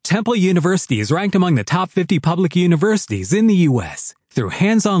Temple University is ranked among the top 50 public universities in the U.S. Through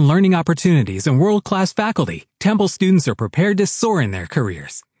hands-on learning opportunities and world-class faculty, Temple students are prepared to soar in their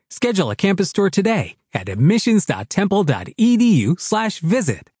careers. Schedule a campus tour today at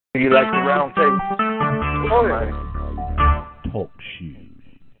admissions.temple.edu/visit. You like the Roundtable? Oh, yeah. Talk shoes.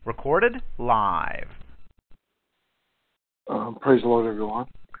 Recorded live. Praise the Lord, everyone.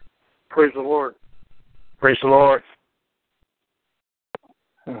 Praise the Lord. Praise the Lord.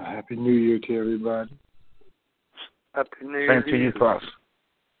 Happy New Year to everybody. Happy New Year. Same to you, Pops.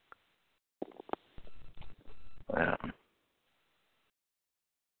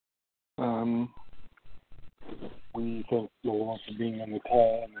 We thank the Lord for being on the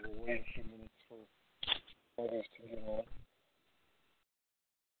call, and we'll wait a few minutes for others to get on.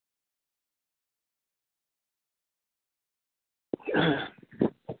 I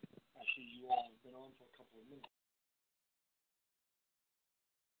see you all have been on for a couple of minutes.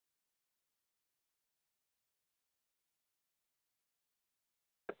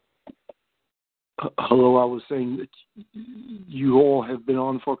 Hello, I was saying that you all have been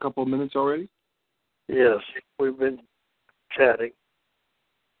on for a couple of minutes already? Yes, we've been chatting.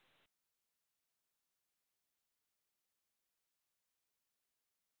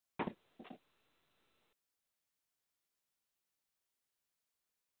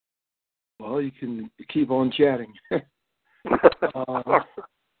 Well, you can keep on chatting.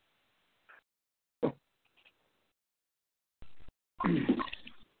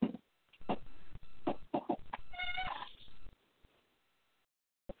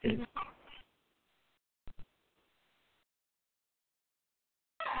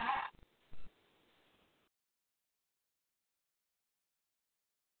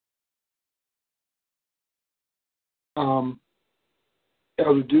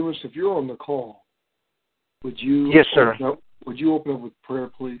 Elder Dumas, if you're on the call, would you? Yes, sir. Would you open up with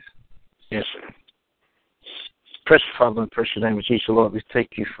prayer, please? Yes, sir. Precious Father, in the precious name of Jesus, Lord, we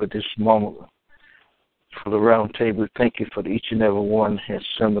thank you for this moment, for the round table. We thank you for each and every one has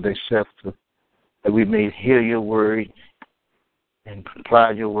assembled themselves that we may hear your word and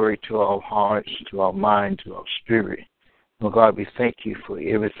apply your word to our hearts, to our mind, to our spirit. Oh God, we thank you for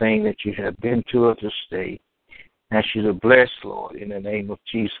everything that you have been to us this day. Ask you to bless, Lord, in the name of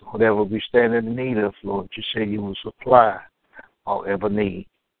Jesus. Whatever we stand in need of, Lord, you say you will supply our ever need.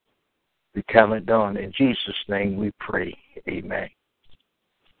 We count it done. In Jesus' name we pray. Amen.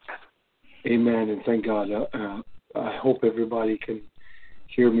 Amen, and thank God. I hope everybody can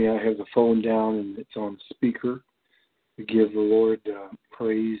hear me. I have the phone down, and it's on speaker. We give the Lord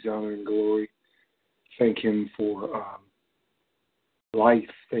praise, honor, and glory. Thank him for life.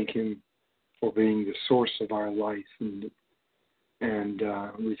 Thank him for being the source of our life. And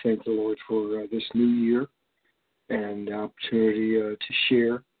we thank the Lord for this new year and the opportunity to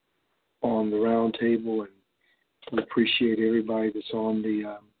share on the round table. And we appreciate everybody that's on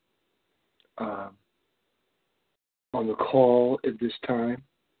the call at this time.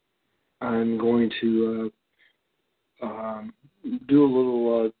 I'm going to do a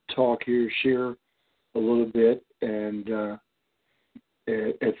little talk here, share a little bit, and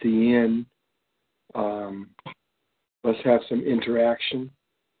at the end, let's have some interaction,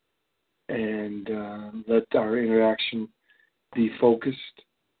 and let our interaction be focused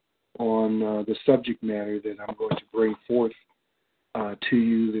on the subject matter that I'm going to bring forth to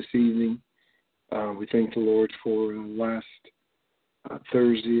you this evening. We thank the Lord for last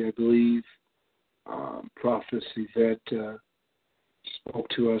Thursday, I believe. Prophetess Yvette spoke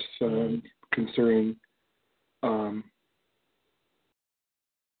to us concerning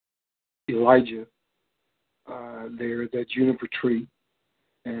Elijah there at that juniper tree,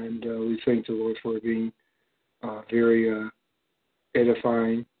 and we thank the Lord for it being very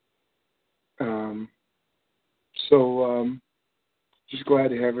edifying. Just glad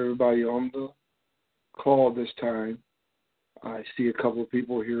to have everybody on the call this time. I see a couple of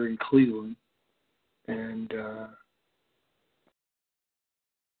people here in Cleveland, and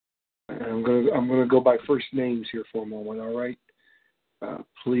I'm gonna go by first names here for a moment. All right.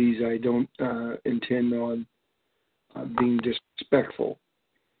 Please, I don't intend on being disrespectful.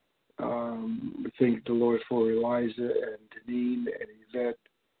 We thank the Lord for Eliza and Deneen and Yvette,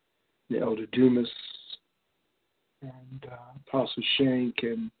 the Elder Dumas, and Apostle Shank,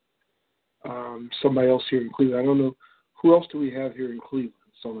 and somebody else here in Cleveland. I don't know. Who else do we have here in Cleveland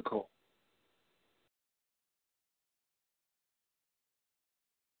that's on the call?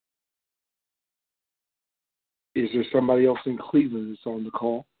 Is there somebody else in Cleveland that's on the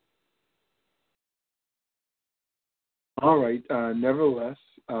call? All right. Nevertheless,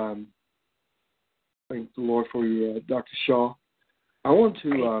 thank the Lord for you, Dr. Shaw. I want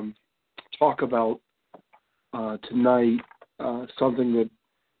to talk about tonight something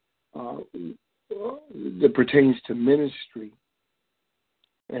that pertains to ministry.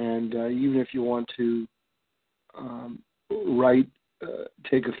 And even if you want to write,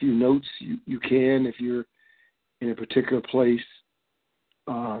 take a few notes, you can if you're in a particular place.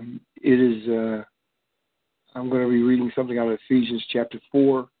 It is, I'm going to be reading something out of Ephesians chapter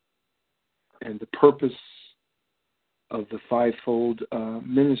 4 and the purpose of the fivefold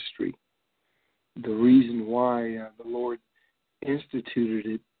ministry, the reason why the Lord instituted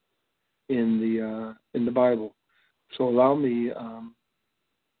it in the Bible. So allow me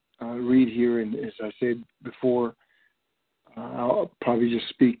read here, and as I said before, I'll probably just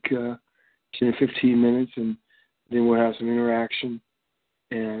speak 10 or 15 minutes, and then we'll have some interaction.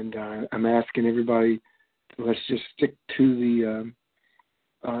 And I'm asking everybody, let's just stick to the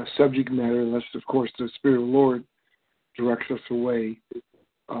subject matter, unless, of course, the Spirit of the Lord directs us away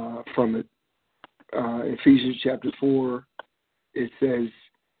from it. Ephesians chapter 4, it says,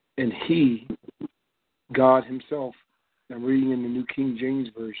 and He, God Himself, I'm reading in the New King James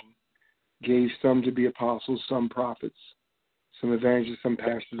Version, gave some to be apostles, some prophets, some evangelists, some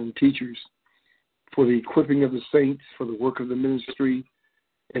pastors and teachers, for the equipping of the saints, for the work of the ministry,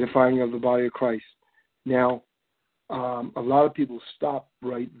 edifying of the body of Christ. Now, a lot of people stop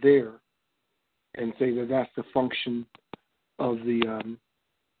right there and say that that's the function of the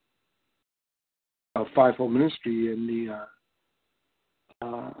of fivefold ministry in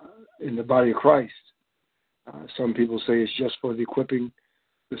the body of Christ. Some people say it's just for the equipping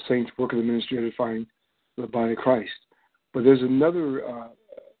the saints, work of the ministry, edifying the body of Christ. But there's another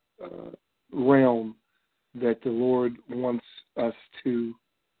realm that the Lord wants us to,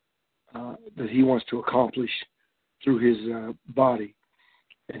 that He wants to accomplish through His body.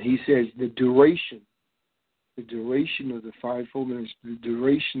 And He says the duration of the fivefold ministry, the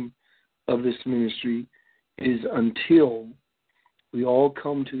duration of this ministry is until we all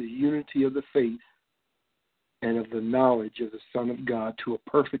come to the unity of the faith and of the knowledge of the Son of God, to a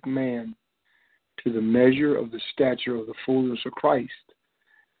perfect man, to the measure of the stature of the fullness of Christ,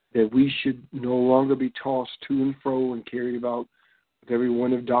 that we should no longer be tossed to and fro and carried about with every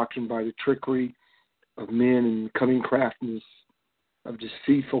wind of doctrine by the trickery of men and cunning craftiness of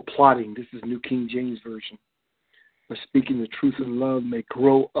deceitful plotting. This is New King James Version. But speaking the truth in love, may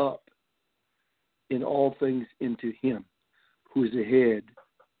grow up in all things into Him who is the head,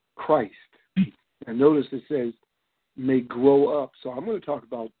 Christ. And notice it says, may grow up. So I'm going to talk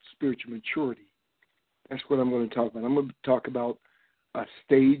about spiritual maturity. That's what I'm going to talk about. I'm going to talk about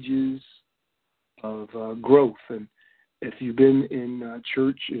stages of growth. And if you've been in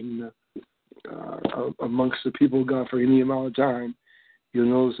church in amongst the people of God for any amount of time, you'll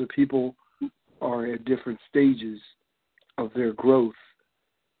notice that people are at different stages of their growth.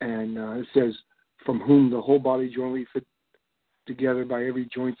 And it says, from whom the whole body jointly fit together by every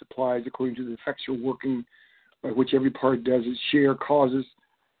joint supplies according to the effectual working by which every part does its share, causes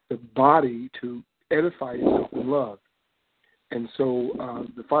the body to edify itself in love. And so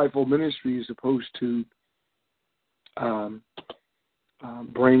the fivefold ministry is supposed to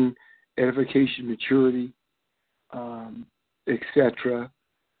bring edification, maturity, etc.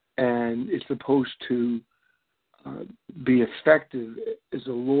 And it's supposed to be effective as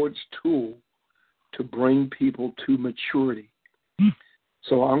the Lord's tool to bring people to maturity.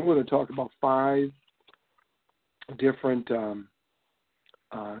 So I'm going to talk about 5 different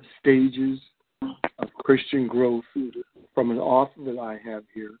stages of Christian growth from an author that I have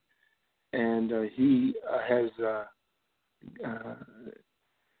here. And he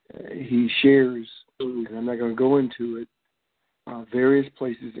shares, and I'm not going to go into it, various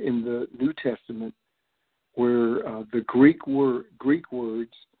places in the New Testament where the Greek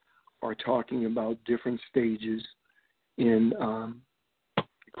words are talking about different stages in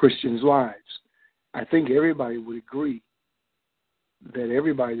Christians' lives. I think everybody would agree that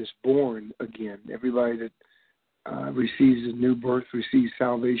everybody that's born again, everybody that receives a new birth, receives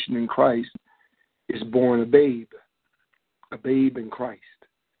salvation in Christ, is born a babe in Christ.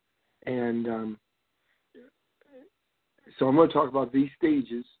 And so I'm going to talk about these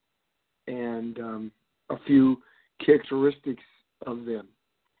stages and a few characteristics of them.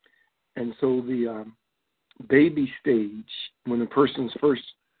 And so the baby stage, when a person's first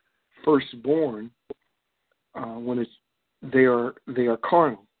born, when they are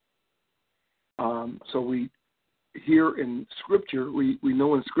carnal. So we hear in Scripture, we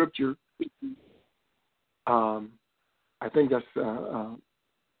know in Scripture, I think that's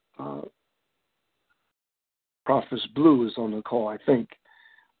Prophetess Blue is on the call, I think.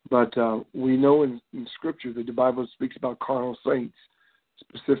 But we know in Scripture that the Bible speaks about carnal saints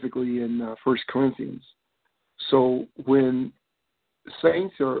specifically in 1 Corinthians. So when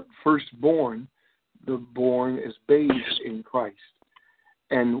saints are first born, they're born as babes in Christ.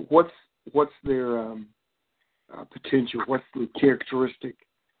 And what's their potential? What's the characteristic?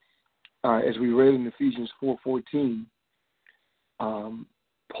 As we read in Ephesians 4:14,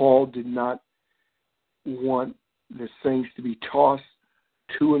 Paul did not want the saints to be tossed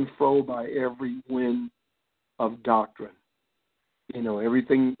to and fro by every wind of doctrine. You know,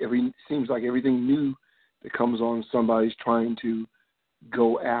 seems like everything new that comes on, somebody's trying to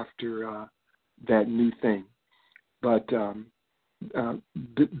go after that new thing. But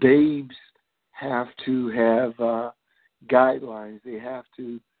babes have to have guidelines. They have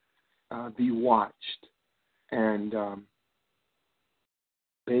to be watched. And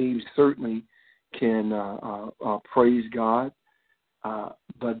babes certainly can praise God,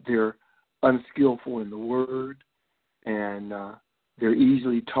 but they're unskillful in the Word, and they're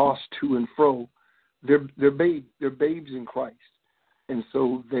easily tossed to and fro. They're babes in Christ, and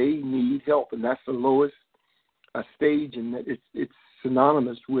so they need help, and that's the lowest stage, and it's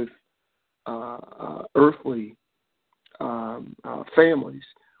synonymous with earthly families.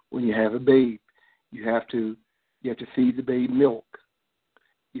 When you have a babe, you have to feed the babe milk.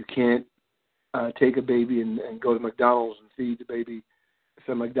 You can't take a baby and go to McDonald's and feed the baby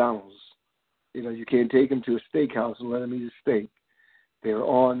some McDonald's. You know, you can't take them to a steakhouse and let them eat a steak. They're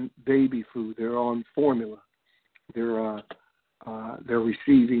on baby food. They're on formula. They're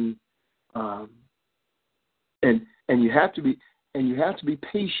receiving, and you have to be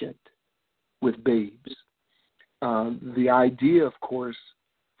patient with babes. The idea, of course,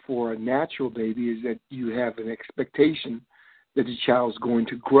 for a natural baby is that you have an expectation that the child's going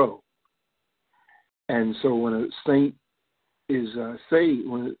to grow. And so when a saint is saved,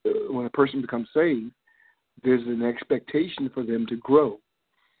 when a person becomes saved, there's an expectation for them to grow,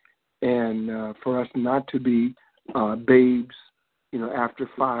 and for us not to be babes, you know, after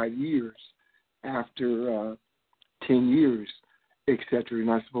 5 years, after 10 years, etc. You're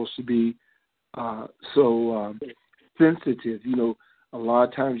not supposed to be so sensitive. You know, a lot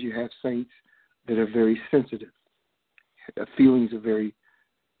of times you have saints that are very sensitive. Feelings are very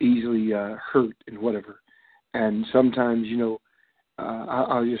easily hurt and whatever. And sometimes, you know,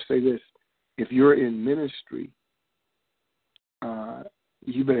 I'll just say this. If you're in ministry,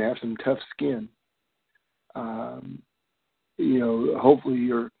 you better have some tough skin. You know, hopefully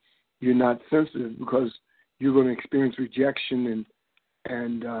you're not sensitive, because you're going to experience rejection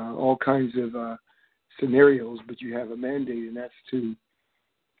and all kinds of scenarios, but you have a mandate, and that's to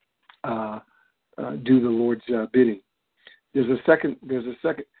do the Lord's bidding. The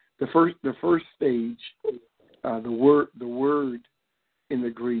first stage, the word in the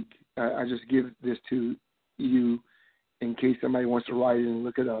Greek. I just give this to you in case somebody wants to write it and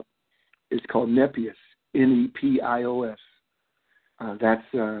look it up. It's called nepios, Nepios. That's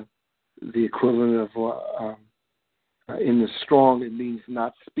the equivalent of in the Strong. It means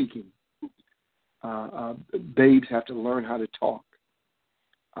not speaking. Babes have to learn how to talk.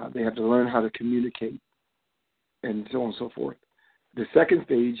 They have to learn how to communicate, and so on and so forth. The second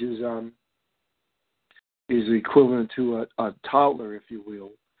stage is equivalent to a toddler, if you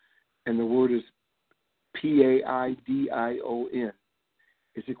will, and the word is Paidion.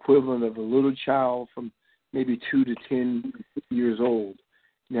 It's equivalent of a little child from maybe 2 to 10 years old.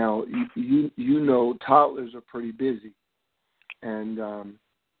 Now, you know toddlers are pretty busy, and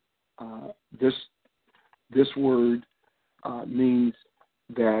this word means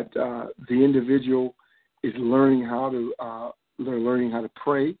that the individual is learning how to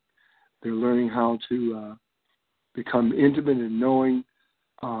pray. They're learning how to become intimate in knowing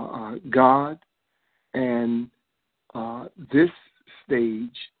God. And this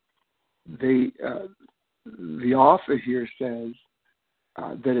stage, the author here says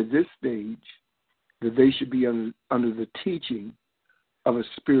that at this stage that they should be under the teaching of a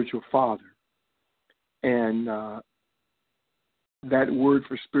spiritual father. And that word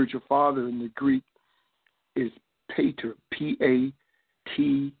for spiritual father in the Greek is pater, Pater.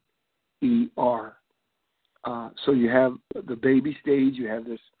 So you have the baby stage, you have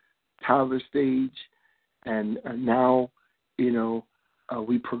this toddler stage, and now, you know,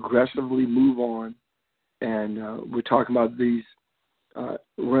 we progressively move on, and we're talking about these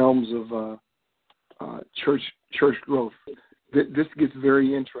realms of church growth. This gets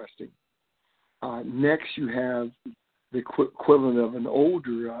very interesting. Next, you have the equivalent of an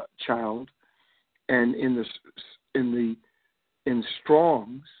older child, and in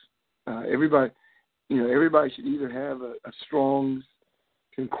Strong's, everybody should either have a Strong's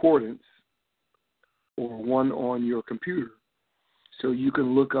concordance or one on your computer. So you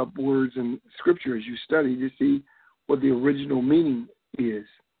can look up words in Scripture as you study to see what the original meaning is.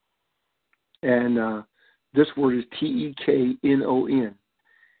 And this word is teknon,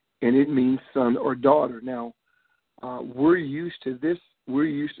 and it means son or daughter. Now, we're used to this. We're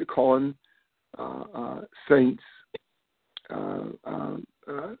used to calling saints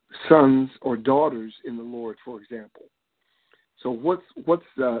sons or daughters in the Lord, for example. So what's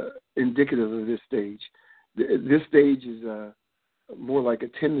indicative of this stage? This stage is more like a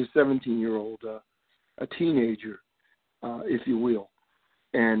 10 to 17-year-old, a teenager, if you will.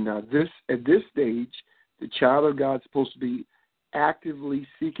 And at this stage, the child of God is supposed to be actively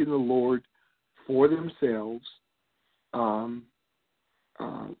seeking the Lord for themselves.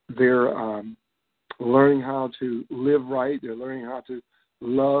 They're learning how to live right. They're learning how to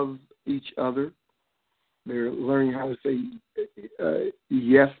love each other. They're learning how to say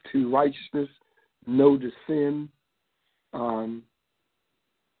yes to righteousness, no to sin.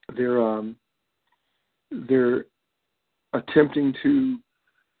 They're attempting to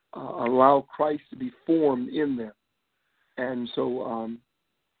allow Christ to be formed in them. And so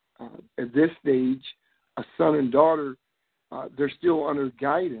at this stage, a son and daughter, they're still under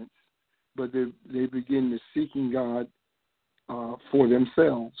guidance, but they begin to seeking God for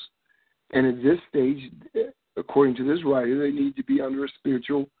themselves. And at this stage, according to this writer, they need to be under a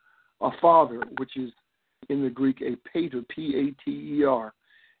spiritual father, which is in the Greek a pater, P-A-T-E-R.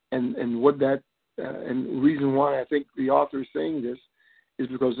 And what that and the reason why I think the author is saying this is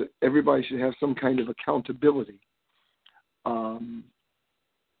because everybody should have some kind of accountability.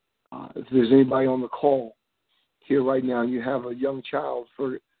 If there's anybody on the call here right now, and you have a young child,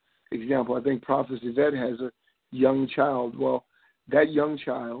 for example, I think Prophet Yvette has a young child. Well, that young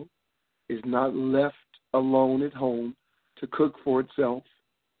child is not left alone at home to cook for itself,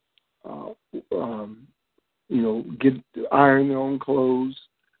 iron their own clothes,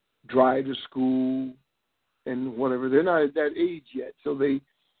 drive to school, and whatever. They're not at that age yet, so they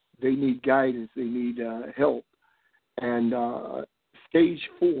need guidance. They need help. And stage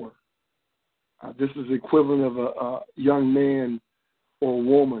 4, this is the equivalent of a young man or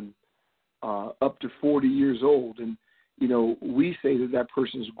woman up to 40 years old. And, we say that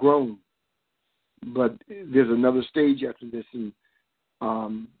person's grown. But there's another stage after this. And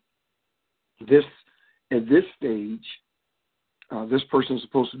at this stage, this person is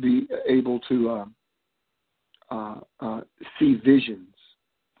supposed to be able to see visions.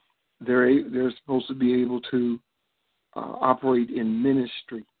 They're supposed to be able to operate in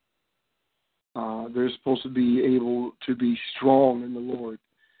ministry. They're supposed to be able to be strong in the Lord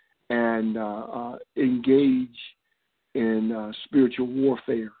and engage in spiritual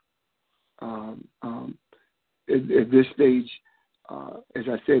warfare. At this stage, as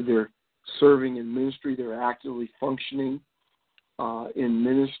I said, they're serving in ministry. They're actively functioning in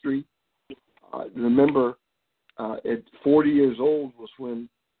ministry. Remember, at 40 years old was when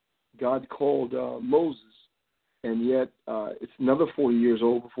God called Moses, and yet it's another 40 years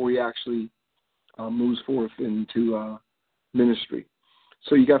old before he actually moves forth into ministry.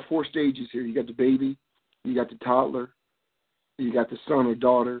 So you got 4 stages here. You got the baby, you got the toddler, you got the son or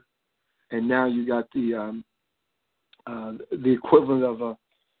daughter, and now you got the equivalent of a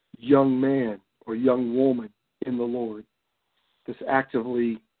young man or young woman in the Lord that's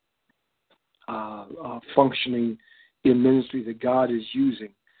actively functioning in ministry that God is using.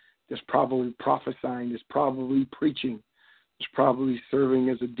 That's probably prophesying, that's probably preaching, that's probably serving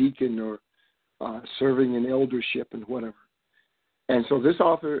as a deacon or serving in eldership and whatever. And so this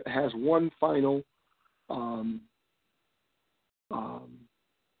author has one final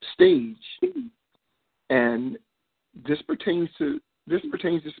stage, and this pertains to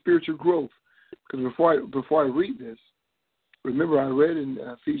spiritual growth. Because before I read this, remember I read in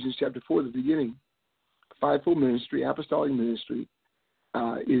Ephesians chapter 4 at the beginning, fivefold ministry, apostolic ministry,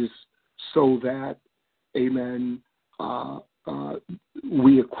 is so that, amen,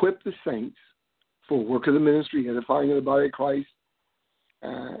 we equip the saints for work of the ministry, edifying of the body of Christ,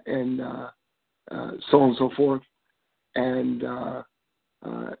 and so on and so forth, and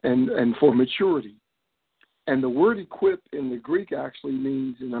for maturity. And the word equip in the Greek actually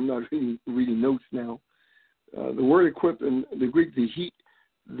means, and I'm not reading notes now, the word equip in the Greek,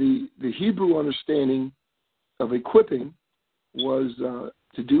 the Hebrew understanding of equipping was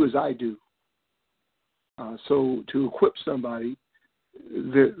to do as I do. So to equip somebody,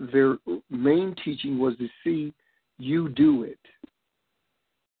 their main teaching was to see you do it.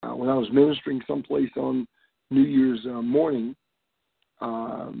 When I was ministering someplace on New Year's morning,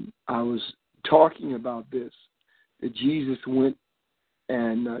 I was talking about this, that Jesus went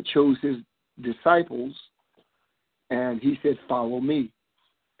and chose his disciples and he said, "Follow me."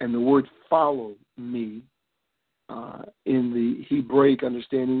 And the word "follow me" in the Hebraic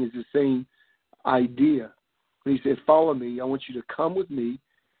understanding is the same idea. When he said, "Follow me, I want you to come with me,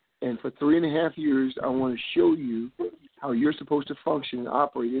 and for 3.5 years, I want to show you how you're supposed to function and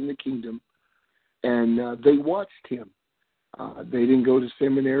operate in the kingdom." And they watched him. They didn't go to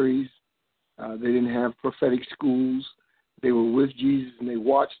seminaries. They didn't have prophetic schools. They were with Jesus, and they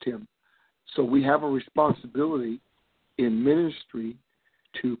watched him. So we have a responsibility in ministry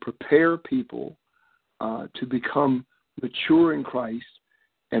to prepare people to become mature in Christ.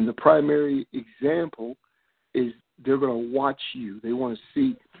 And the primary example is they're going to watch you. They want to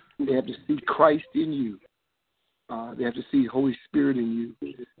see, they have to see Christ in you. They have to see Holy Spirit in you,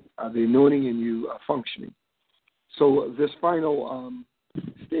 the anointing in you functioning. So this final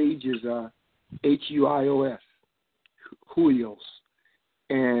stage is HUIOS, huios.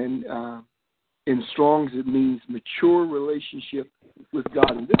 And in Strong's, it means mature relationship with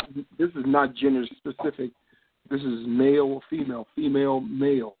God. And this is not gender specific. This is male or female, female,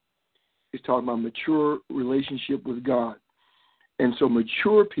 male. It's talking about mature relationship with God. And so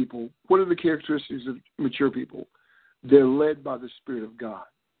mature people, what are the characteristics of mature people? They're led by the Spirit of God.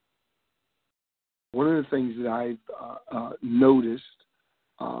 One of the things that I've noticed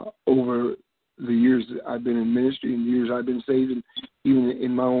over the years that I've been in ministry and the years I've been saved, and even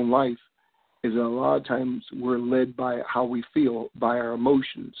in my own life, is that a lot of times we're led by how we feel, by our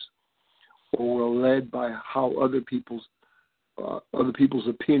emotions, or we're led by how other people's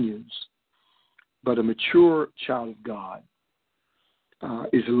opinions. But a mature child of God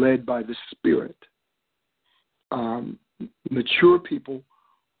is led by the Spirit. Mature people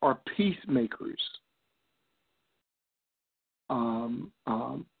are peacemakers.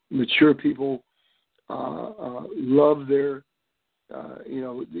 Mature people love their,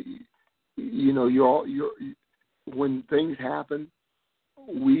 when things happen,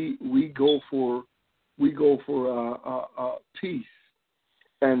 we go for peace,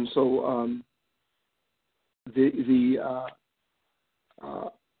 and so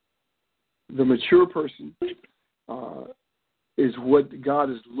the mature person is what God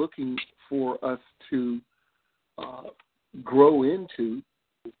is looking for us to grow into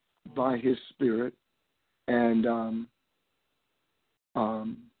by His Spirit, and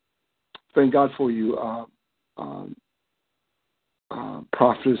thank God for you,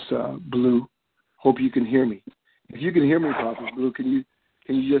 Prophetess Blue. Hope you can hear me. If you can hear me, Prophetess Blue, can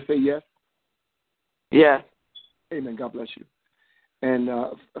you just say yes? Yeah. Amen. God bless you. And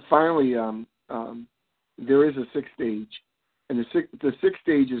finally, there is a sixth stage, and the sixth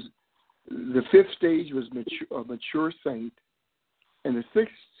stage is, the fifth stage was a mature saint, and the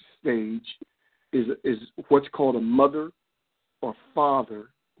sixth stage is what's called a mother or father.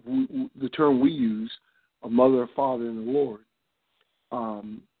 The term we use, a mother or father in the Lord.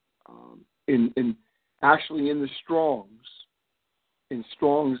 Actually in the Strong's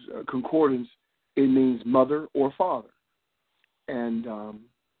concordance, it means mother or father. And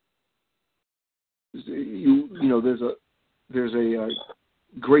there's a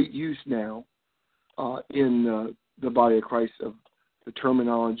great use now in the body of Christ of the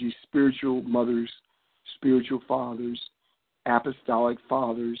terminology spiritual mothers, spiritual fathers, apostolic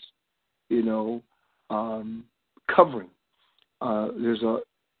fathers, covering. There's a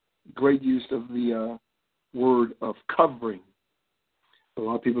great use of the word of covering. A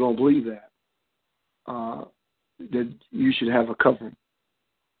lot of people don't believe that you should have a covering.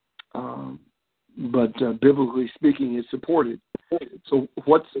 But biblically speaking, it's supported. So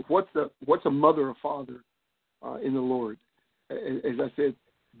what's a mother or father in the Lord? As I said,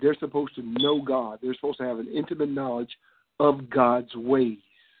 they're supposed to know God. They're supposed to have an intimate knowledge of God's ways.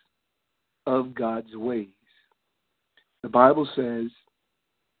 Of God's ways. The Bible says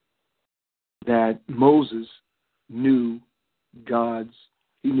that Moses knew God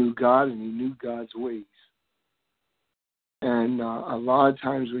and he knew God's ways. And a lot of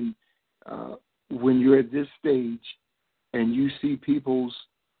times when you're at this stage and you see people's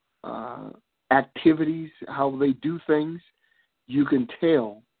activities, how they do things, you can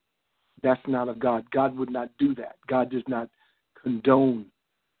tell that's not of God. God would not do that. God does not condone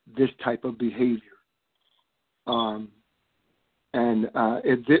this type of behavior.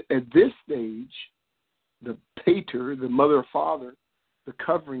 At this stage, the pater, the mother or father, the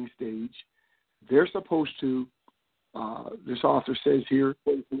covering stage, they're supposed to, this author says here,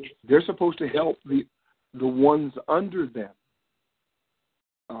 they're supposed to help the ones under them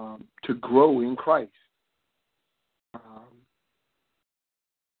to grow in Christ.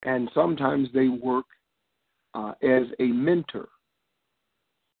 And sometimes they work as a mentor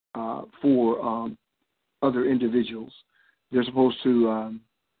for other individuals. They're supposed to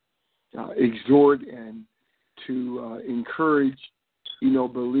exhort and to encourage,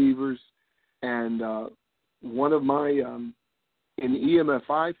 believers. And one of my, in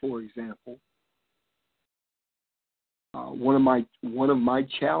EMFI, for example, one of my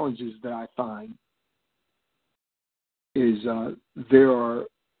challenges that I find is there are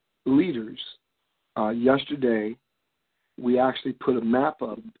leaders. Yesterday, we actually put a map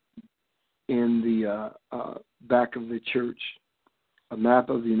up in the back of the church, a map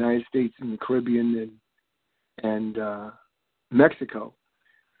of the United States and the Caribbean and Mexico,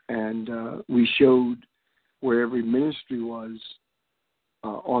 and we showed where every ministry was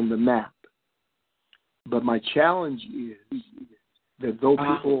on the map. But my challenge is that though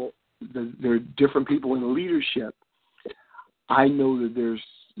there are different people in leadership, I know that there's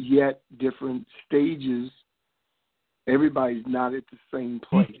yet different stages. Everybody's not at the same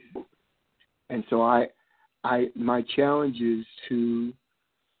place. And so my challenge is to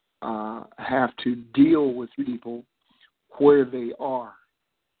have to deal with people where they are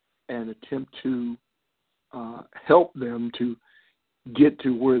and attempt to help them to get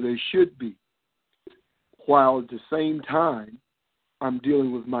to where they should be, while at the same time I'm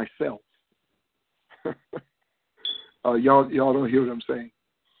dealing with myself. Y'all don't hear what I'm saying.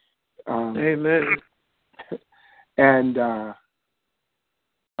 Amen. And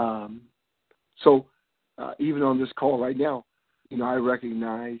so even on this call right now, I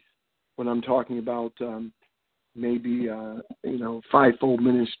recognize when I'm talking about maybe fivefold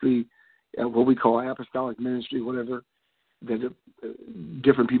ministry, what we call apostolic ministry, whatever, that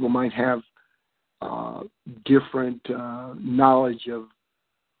different people might have different knowledge of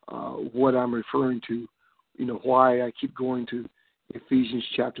what I'm referring to. Why I keep going to Ephesians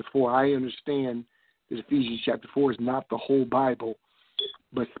chapter 4. I understand that Ephesians chapter 4 is not the whole Bible,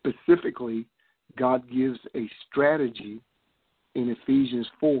 but specifically God gives a strategy in Ephesians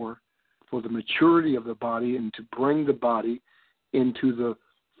 4 for the maturity of the body and to bring the body into the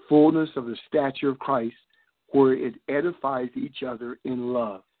fullness of the stature of Christ, where it edifies each other in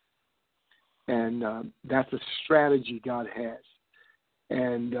love. And that's a strategy God has.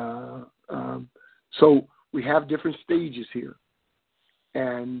 And so we have different stages here.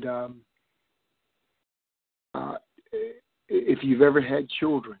 And if you've ever had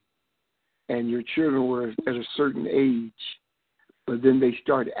children and your children were at a certain age, but then they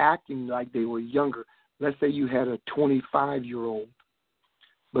start acting like they were younger. Let's say you had a 25-year-old,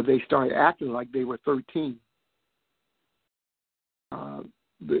 but they started acting like they were 13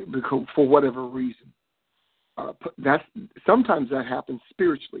 because, for whatever reason. Sometimes that happens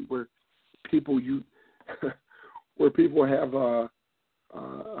spiritually, where people have a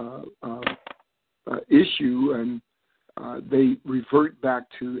issue and they revert back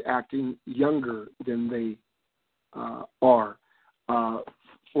to acting younger than they are.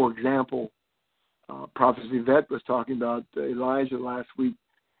 For example, Prophet Yvette was talking about Elijah last week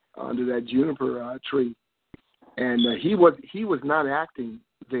under that juniper tree, and he was not acting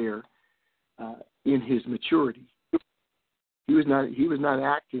there in his maturity. He was not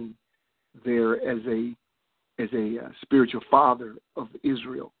acting there as a spiritual father of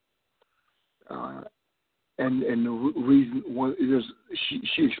Israel. And the reason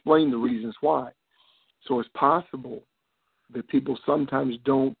she explained the reasons why. So it's possible that people sometimes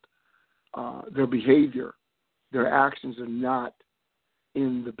don't, their behavior, their actions are not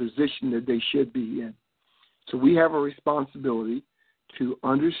in the position that they should be in. So we have a responsibility to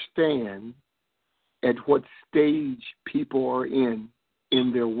understand at what stage people are in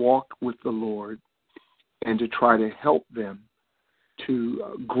their walk with the Lord, and to try to help them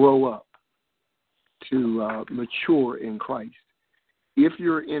to grow up, to mature in Christ. If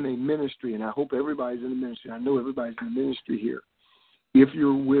you're in a ministry, and I hope everybody's in a ministry, I know everybody's in a ministry here. If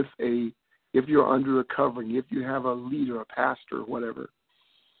you're under a covering, if you have a leader, a pastor, whatever,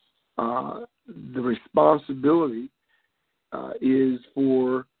 the responsibility is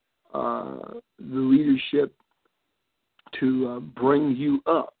for the leadership to bring you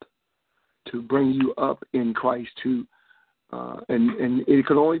up in Christ, and it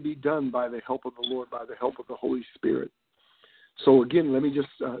can only be done by the help of the Lord, by the help of the Holy Spirit. So again, let me just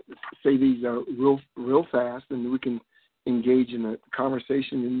say these real fast, and we can engage in a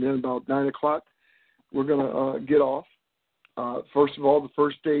conversation. And then about 9 o'clock, we're going to get off. First of all, the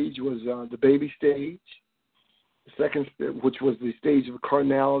first stage was the baby stage. The second, which was the stage of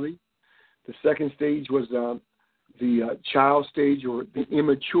carnality. The second stage was the child stage, or the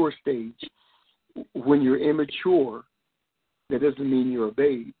immature stage. When you're immature, that doesn't mean you're a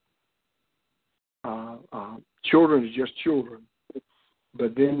babe. Children are just children.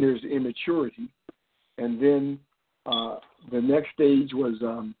 But then there's immaturity, and then the next stage was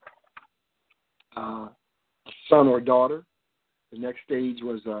son or daughter. The next stage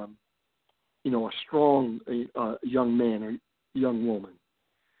was a strong young man or young woman.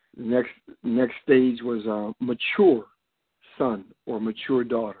 The next stage was a mature son or mature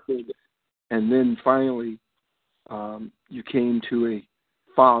daughter. And then finally, you came to a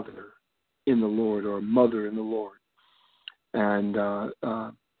father in the Lord or a mother in the Lord. And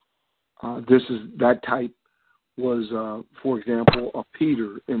that type was, for example, a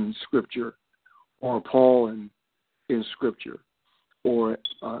Peter in Scripture, or a Paul in Scripture, or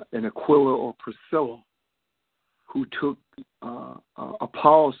an Aquila or Priscilla, who took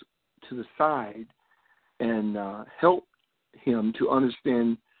Apollos to the side and helped him to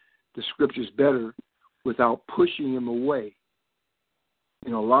understand the Scriptures better without pushing him away. A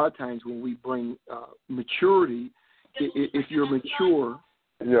lot of times when we bring maturity, if you're mature,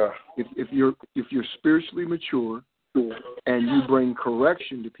 if you're spiritually mature and you bring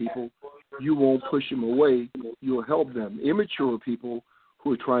correction to people, you won't push them away. You'll help them. Immature people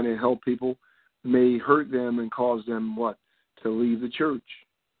who are trying to help people may hurt them and cause them to leave the church.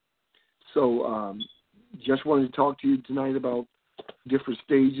 So just wanted to talk to you tonight about different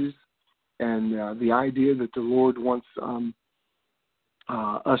stages and the idea that the Lord wants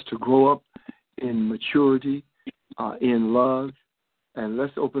us to grow up in maturity, in love. And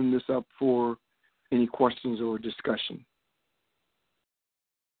let's open this up for any questions or discussion.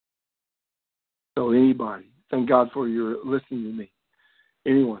 So anybody, thank God for your listening to me.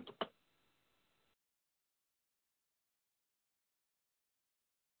 Anyone?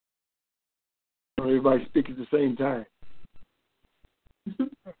 Everybody speak at the same time.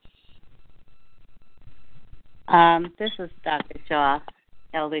 This is Dr. Shaw,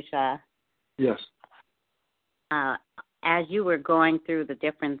 Elder Shaw. Yes. As you were going through the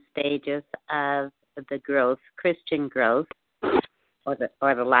different stages of the growth, Christian growth, or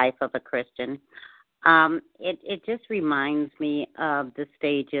the life of a Christian, it just reminds me of the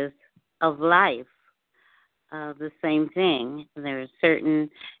stages of life. The same thing. There are certain,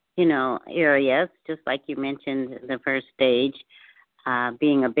 areas, just like you mentioned, the first stage,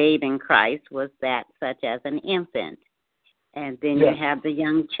 being a babe in Christ, was that such as an infant. And then you have the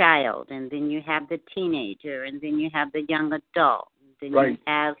young child, and then you have the teenager, and then you have the young adult. Then you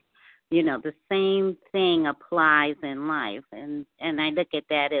have, the same thing applies in life. And I look at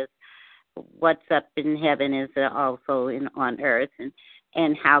that as what's up in heaven is also on earth,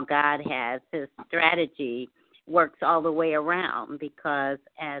 and how God has his strategy works all the way around, because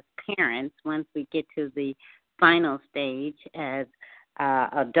as parents, once we get to the final stage as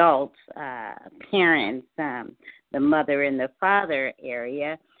adults, parents, the mother and the father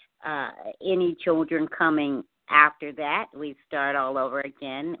area, any children coming after that, we start all over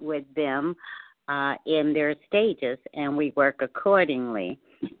again with them in their stages, and we work accordingly.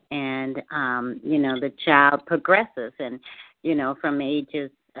 And, the child progresses, and, from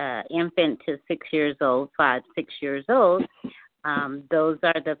ages infant to 6 years old, 5, 6 years old, those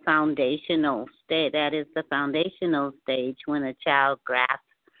are the foundational stage. That is the foundational stage when a child grasps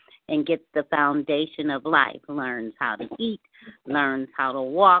and gets the foundation of life, learns how to eat, learns how to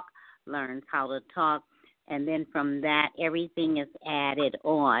walk, learns how to talk, and then from that, everything is added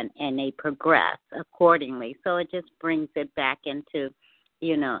on, and they progress accordingly. So it just brings it back into,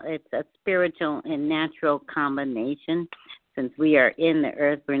 it's a spiritual and natural combination. Since we are in the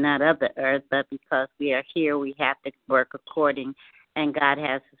earth, we're not of the earth, but because we are here, we have to work according, and God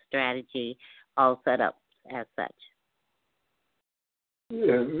has a strategy all set up as such.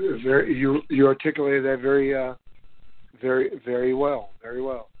 Yeah, you articulated that very, very well, very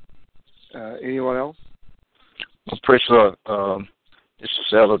well. Anyone else? Praise the Lord. This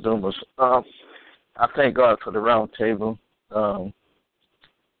is Elder Dumas. I thank God for the round table, talking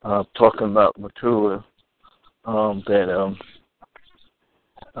about mature.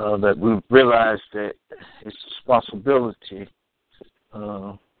 That we realize that it's responsibility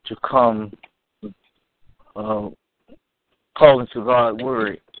to come calling to God's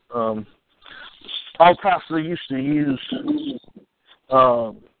word. Our pastor used to use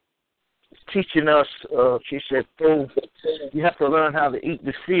teaching us. She said, you have to learn how to eat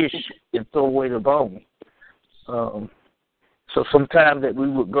the fish and throw away the bone. So sometimes that we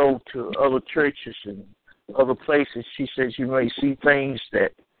would go to other churches and other places, she says you may see things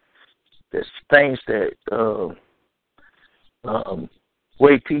that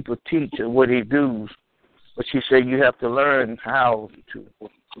way people teach and what they do, but she said you have to learn how to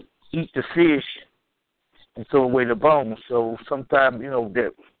eat the fish and throw away the bones. So sometimes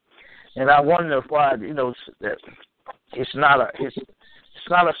that, and I wonder why that it's not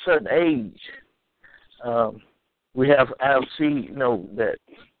a certain age I've seen, that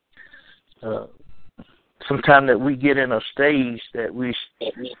sometimes that we get in a stage that we're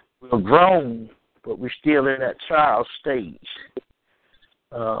grown, but we're still in that child stage.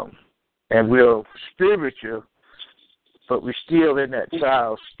 And we're spiritual, but we're still in that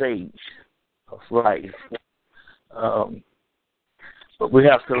child stage of life. But we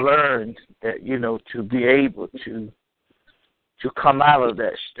have to learn that, to be able to come out of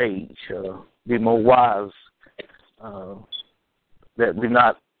that stage, be more wise, that we're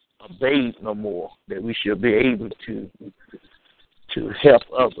not a babe no more, that we should be able to help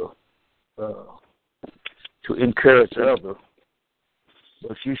others, to encourage others.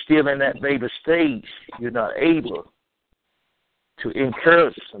 But if you're still in that baby stage, you're not able to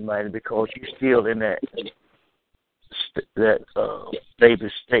encourage somebody because you're still in that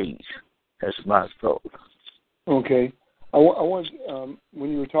baby stage. That's my thought. Okay. I want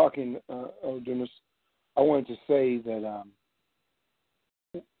when you were talking, Dennis, I wanted to say that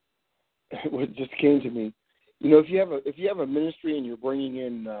what just came to me. If you have a ministry and you're bringing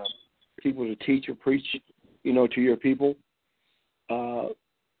in people to teach or preach, to your people,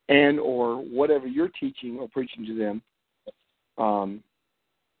 and or whatever you're teaching or preaching to them,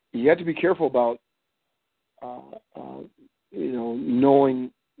 you have to be careful about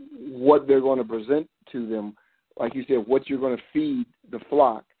knowing what they're going to present to them. Like you said, what you're going to feed the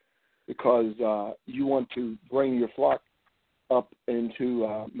flock, because you want to bring your flock up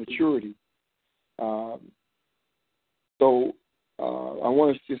into maturity. So I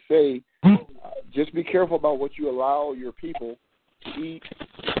want us to say, just be careful about what you allow your people to eat.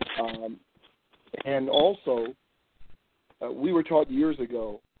 And also, we were taught years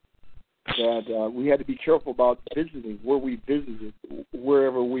ago that we had to be careful about visiting, where we visited,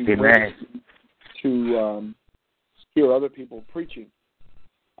 wherever we went to hear other people preaching.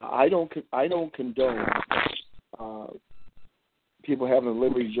 I don't condone people having the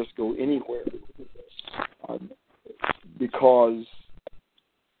liberty to just go anywhere, because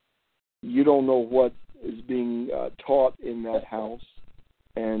you don't know what is being taught in that house.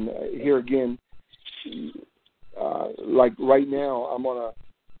 And here again, like right now, I'm on a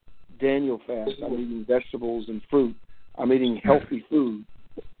Daniel fast. I'm eating vegetables and fruit. I'm eating healthy food.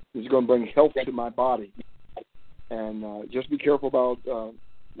 It's going to bring health to my body. And just be careful about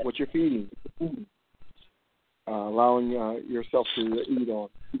what you're feeding, allowing yourself to eat on.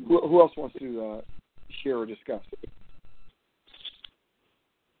 Who else wants to share or discuss?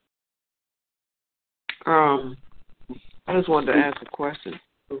 I just wanted to ask a question.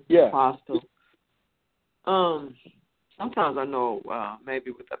 Yeah. Apostle. Sometimes I know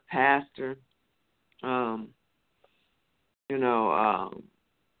maybe with a pastor, I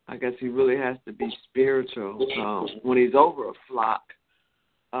guess he really has to be spiritual when he's over a flock,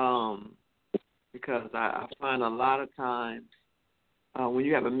 because I find a lot of times when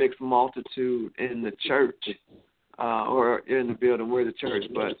you have a mixed multitude in the church or in the building, we're the church,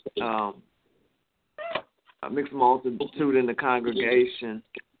 but a mixed multitude in the congregation,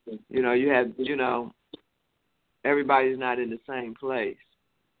 you have, everybody's not in the same place.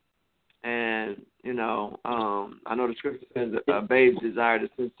 And, I know the scripture says babes desire the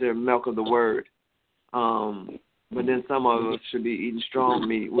sincere milk of the word. But then some of us should be eating strong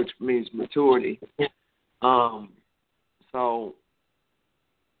meat, which means maturity. But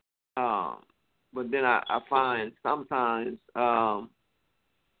then I find sometimes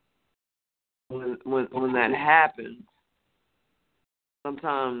when that happens,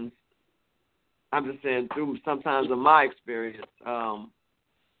 sometimes, I'm just saying through sometimes of my experience,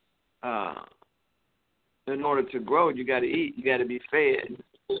 in order to grow, you got to eat, you got to be fed.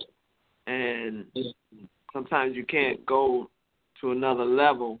 And sometimes you can't go to another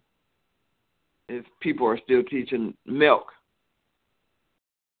level if people are still teaching milk.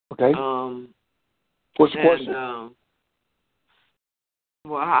 Okay. What's the question?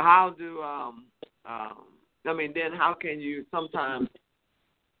 Well, how do then how can you sometimes,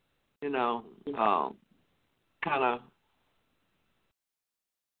 kind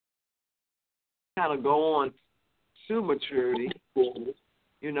of go on to maturity,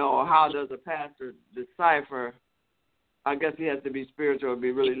 or how does a pastor decipher? I guess he has to be spiritual and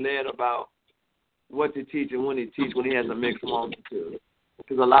be really led about what to teach and when he teach when he has a mixed multitude.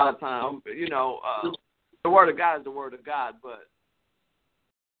 Because a lot of times, the word of God is the word of God, but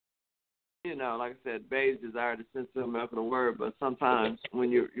like I said, babes desire the sincere milk of the word. But sometimes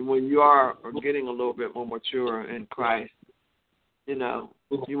when you are getting a little bit more mature in Christ, you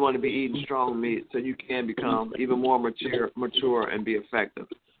want to be eating strong meat so you can become even more mature and be effective.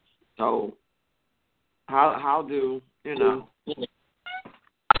 So how do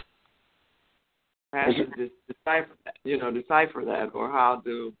pastors decipher that, or how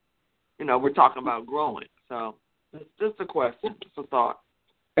do, we're talking about growing. So it's just a question, just a thought.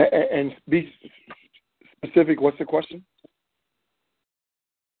 And be specific. What's the question?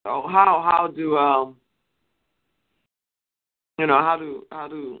 So how do how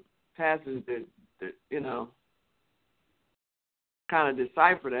do pastors that kind of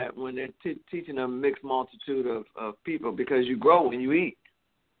decipher that when they're teaching a mixed multitude of people, because you grow when you eat.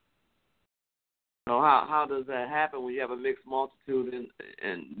 How does that happen when you have a mixed multitude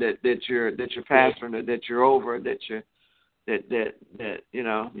and that you're pastoring, or that you're over, that you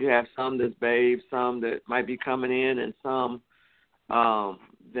have some that's babes, some that might be coming in, and some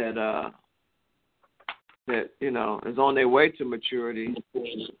that is on their way to maturity.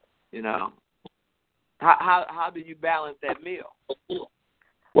 How do you balance that meal?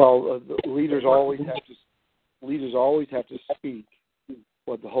 Well, the leaders always have to speak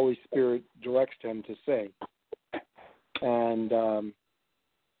what the Holy Spirit directs them to say. And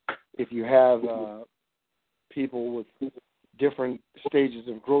if you have people with different stages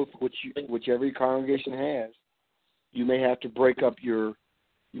of growth, which every congregation has, you may have to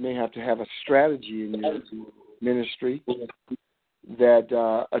have a strategy in your ministry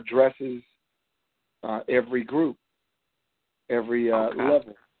that addresses every group, every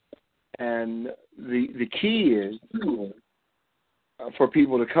level. And the key is for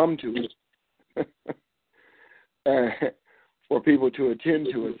people to come to it, for people to attend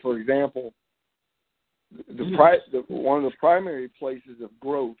to it. For example, one of the primary places of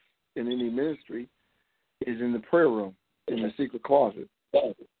growth in any ministry is in the prayer room, in the secret closet.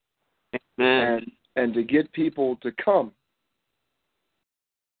 And to get people to come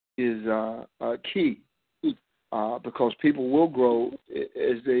is key, because people will grow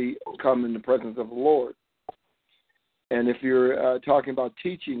as they come in the presence of the Lord. And if you're talking about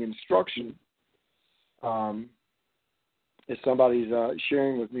teaching instruction, as somebody's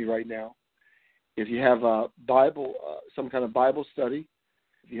sharing with me right now, if you have a Bible, some kind of Bible study,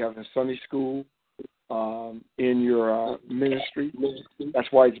 if you have a Sunday school in your ministry, that's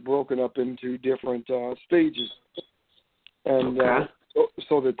why it's broken up into different stages, and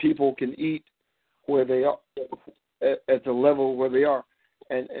so that people can eat where they are, at the level where they are,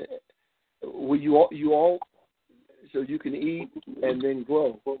 and you all, so you can eat and then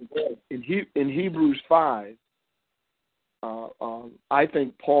grow. In Hebrews 5, I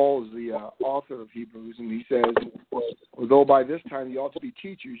think Paul is the author of Hebrews, and he says, although by this time you ought to be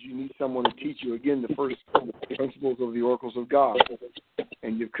teachers, you need someone to teach you again the first principles of the oracles of God.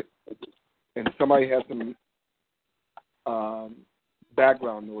 And somebody has some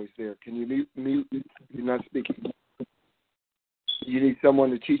background noise there. Can you mute? You're not speaking. You need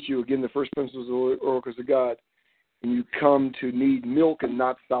someone to teach you again the first principles of the oracles of God, and you come to need milk and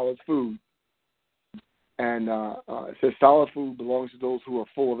not solid food. And it says solid food belongs to those who are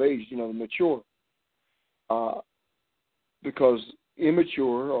full of age, the mature. Because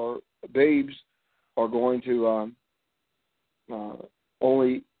immature or babes are going to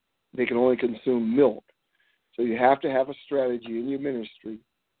they can only consume milk. So you have to have a strategy in your ministry.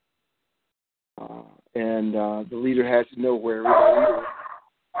 And the leader has to know where everybody is.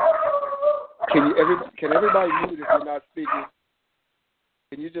 Can everybody mute if you're not speaking?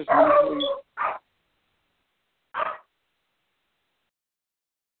 Can you just mute, please?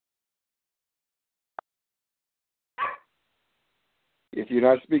 If you're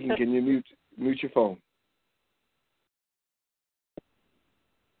not speaking, can you mute your phone?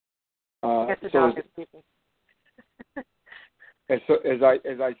 So as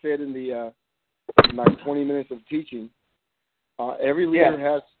I said in my 20 minutes of teaching, every leader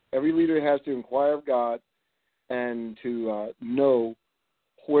has to inquire of God and to know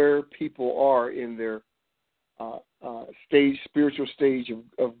where people are in their spiritual stage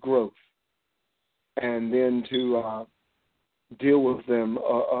of growth, and then to deal with them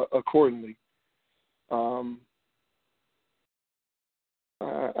accordingly.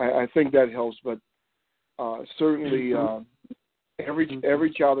 I think that helps, but certainly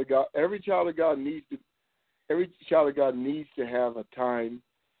every child of God needs to have a time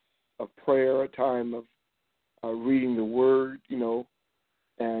of prayer, a time of reading the Word,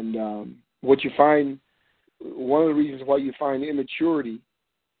 and what you find. One of the reasons why you find immaturity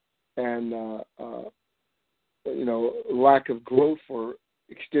and lack of growth for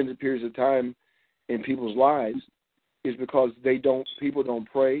extended periods of time in people's lives is because people don't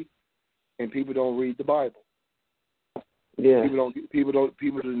pray and people don't read the Bible. Yeah. People do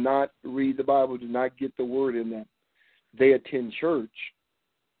not read the Bible, do not get the Word in them. They attend church,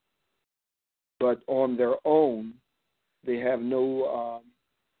 but on their own, they have no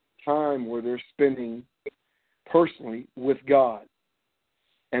time where they're spending personally with God.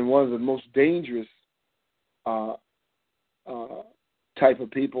 And one of the most dangerous type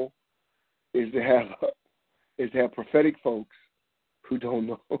of people is to have prophetic folks who don't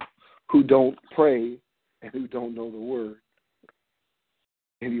know, who don't pray, and who don't know the Word.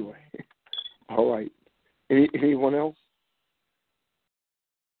 Anyway, all right. Anyone else?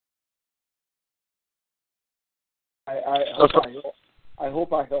 I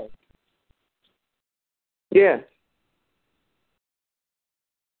hope I helped. Yes.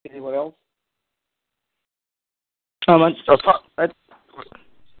 Anyone else?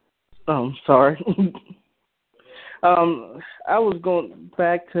 Sorry. I was going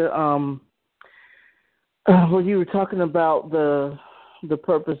back to when you were talking about the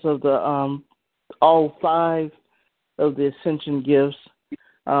purpose of the all 5 of the ascension gifts.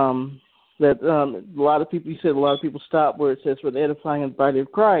 That a lot of people, you said a lot of people stop where it says for the edifying of the body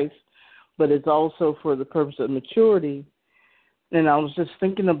of Christ, but it's also for the purpose of maturity. And I was just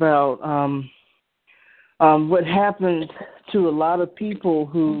thinking about what happens to a lot of people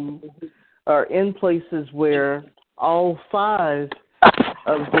who are in places where all 5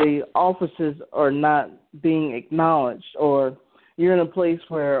 of the offices are not being acknowledged, or you're in a place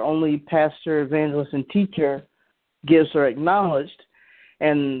where only pastor, evangelist, and teacher gifts are acknowledged,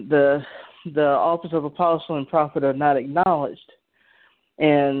 and the office of apostle and prophet are not acknowledged.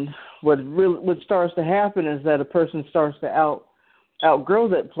 And what starts to happen is that a person starts to outgrow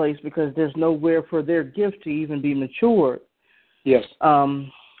that place because there's nowhere for their gift to even be matured. Yes.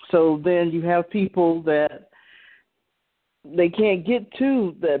 So then you have people that they can't get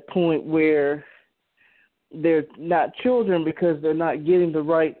to that point where they're not children because they're not getting the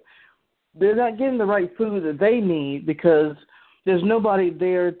right food that they need, because there's nobody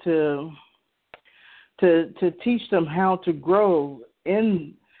there to teach them how to grow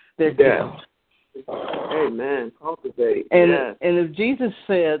in their gift. Amen. Cultivate. And if Jesus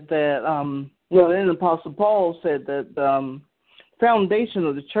said that, then Apostle Paul said that foundation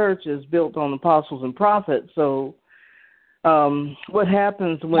of the church is built on apostles and prophets. So what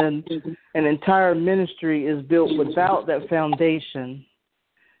happens when an entire ministry is built without that foundation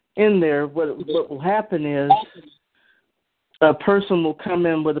in there? What will happen is a person will come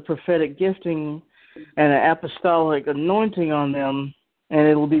in with a prophetic gifting and an apostolic anointing on them, and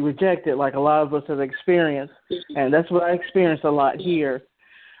it will be rejected, like a lot of us have experienced. And that's what I experienced a lot here.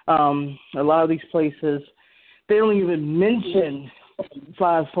 A lot of these places, they don't even mention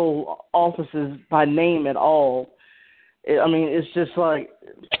 5-fold offices by name at all. It's just like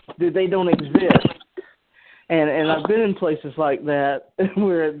they don't exist. And I've been in places like that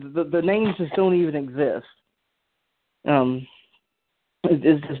where the names just don't even exist.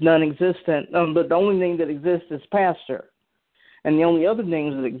 It's just non-existent. But the only name that exists is pastor. And the only other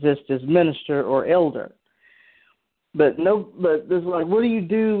names that exist is minister or elder. But there's like, what do you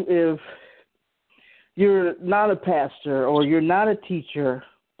do if you're not a pastor, or you're not a teacher,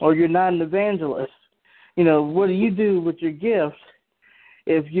 or you're not an evangelist? What do you do with your gift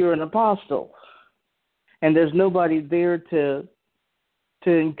if you're an apostle and there's nobody there to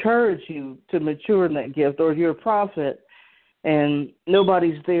encourage you to mature in that gift, or you're a prophet and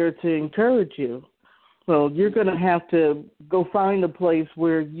nobody's there to encourage you? Well, you're going to have to go find a place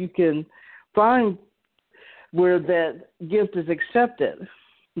where you can find where that gift is accepted,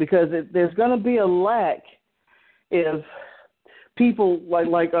 because there's going to be a lack if people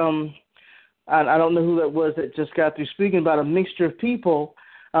like I don't know who that was that just got through speaking about a mixture of people.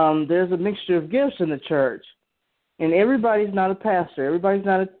 There's a mixture of gifts in the church, and everybody's not a pastor, everybody's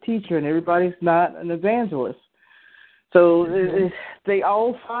not a teacher, and everybody's not an evangelist. So they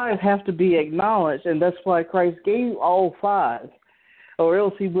all 5 have to be acknowledged, and that's why Christ gave all 5, or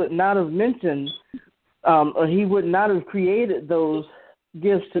else he would not have mentioned, or he would not have created those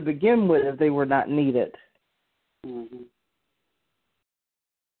gifts to begin with if they were not needed. Mm-hmm.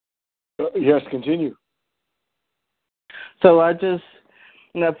 Yes, continue. So I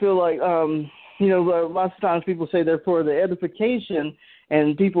feel like, lots of times people say they're for the edification,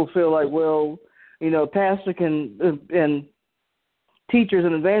 and people feel like, well, pastor can, and teachers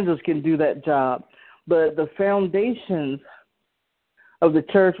and evangelists can do that job. But the foundations of the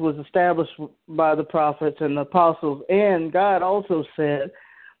church was established by the prophets and the apostles, and God also said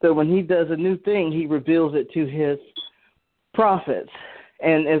that when he does a new thing, he reveals it to his prophets.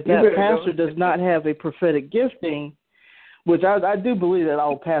 And if that pastor does not have a prophetic gifting, which I do believe that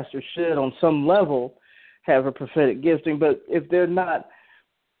all pastors should on some level have a prophetic gifting, but if they're not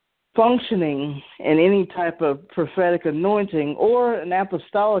functioning in any type of prophetic anointing or an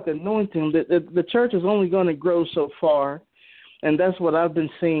apostolic anointing, the church is only going to grow so far. And that's what I've been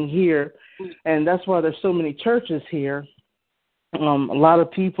seeing here. And that's why there's so many churches here. A lot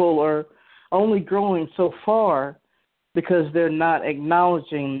of people are only growing so far because they're not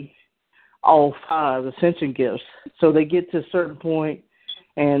acknowledging all 5 ascension gifts. So they get to a certain point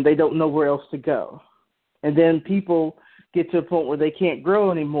and they don't know where else to go. And then people get to a point where they can't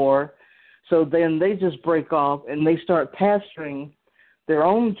grow anymore. So then they just break off and they start pastoring their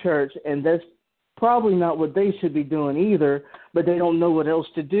own church, and that's probably not what they should be doing either, but they don't know what else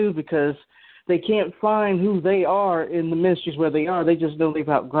to do because they can't find who they are in the ministries where they are. They just know they've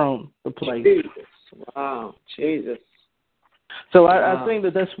outgrown the place. Jesus. Wow. Jesus. So I think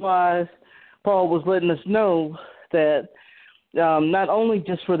that's why Paul was letting us know that not only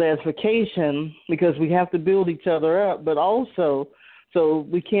just for the edification, because we have to build each other up, but also so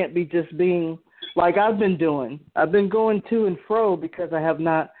we can't be just being like I've been doing. I've been going to and fro because I have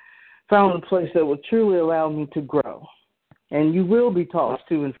not found a place that will truly allow me to grow. And you will be tossed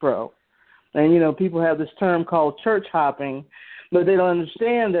to and fro. And, people have this term called church hopping, but they don't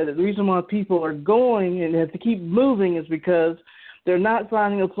understand that the reason why people are going and have to keep moving is because they're not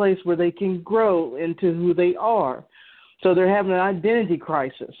finding a place where they can grow into who they are. So they're having an identity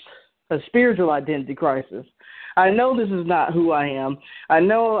crisis, a spiritual identity crisis. I know this is not who I am. I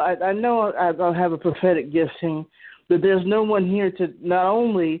know I have a prophetic gifting, but there's no one here to not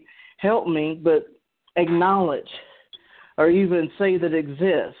only help me, but acknowledge or even say that it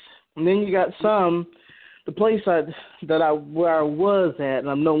exists. And then you got the place where I was at, and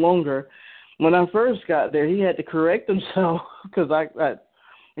I'm no longer. When I first got there, he had to correct himself because I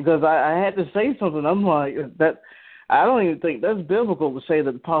had to say something. I'm like, that I don't even think that's biblical to say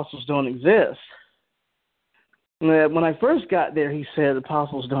that apostles don't exist. When I first got there, he said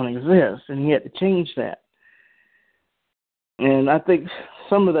apostles don't exist, and he had to change that. And I think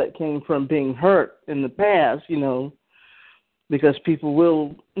some of that came from being hurt in the past, because people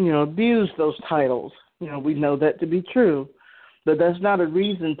will, abuse those titles. We know that to be true. But that's not a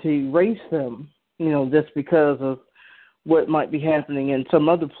reason to erase them, just because of what might be happening in some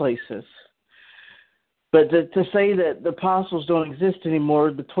other places. But to say that the apostles don't exist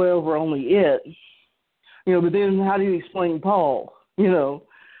anymore, the 12 are only it, but then how do you explain Paul?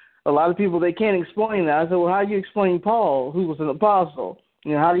 A lot of people, they can't explain that. I said, well, how do you explain Paul, who was an apostle?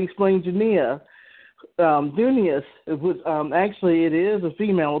 How do you explain Junius? Actually, it is a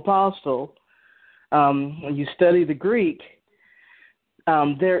female apostle. When you study the Greek,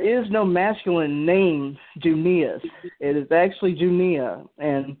 there is no masculine name Junius. It is actually Junia,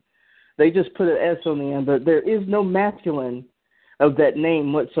 and they just put an S on the end, but there is no masculine of that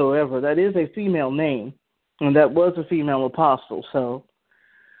name whatsoever. That is a female name, and that was a female apostle. So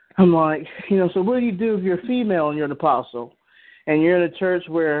I'm like, so what do you do if you're female and you're an apostle, and you're in a church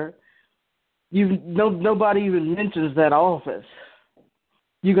where nobody even mentions that office?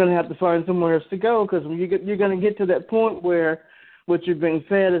 You're going to have to find somewhere else to go, because you're going to get to that point where what you're being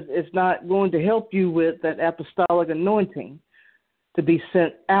fed it's not going to help you with that apostolic anointing to be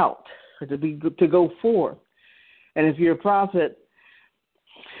sent out or to go forth. And if you're a prophet,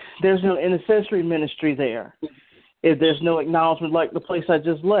 there's no intercessory ministry there. If there's no acknowledgement, like the place I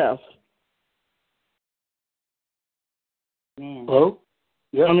just left. Man. Hello?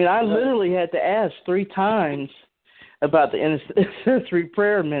 Yeah. I literally had to ask 3 times about the intercessory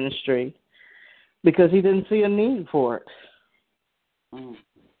prayer ministry because he didn't see a need for it.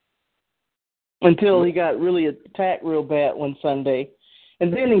 Until he got really attacked real bad one Sunday,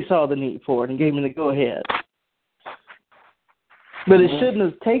 and then he saw the need for it and gave me the go-ahead. But it shouldn't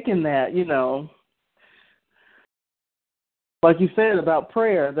have taken that, like you said about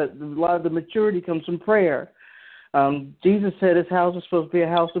prayer, that a lot of the maturity comes from prayer. Jesus said his house is supposed to be a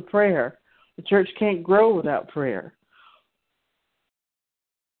house of prayer. The church can't grow without prayer.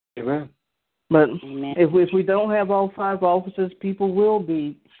 Amen. But if we don't have all 5 offices, people will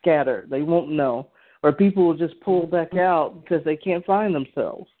be scattered. They won't know. Or people will just pull back out because they can't find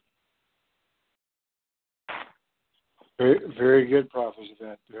themselves. Very, very good, Prophet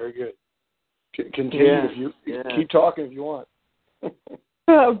Yvette. Very good. Continue if you keep talking if you want.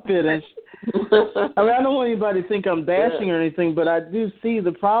 I'm finished. I don't want anybody to think I'm bashing or anything, but I do see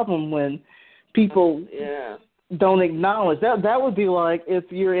the problem when people don't acknowledge. That would be like if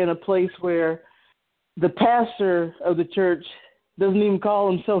you're in a place where the pastor of the church doesn't even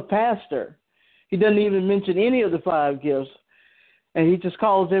call himself pastor. He doesn't even mention any of the 5 gifts, and he just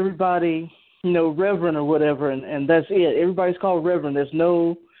calls everybody, reverend or whatever, and that's it. Everybody's called reverend. There's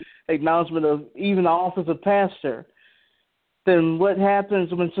no acknowledgement of even the office of pastor. Then what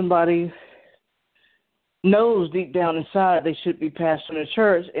happens when somebody knows deep down inside they should be pastoring a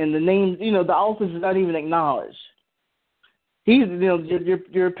church, and the name, the office is not even acknowledged?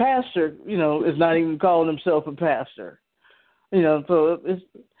 your pastor, is not even calling himself a pastor. So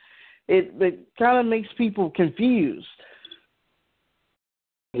it kind of makes people confused.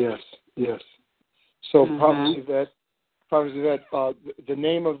 Yes. So Prophet Yvette, the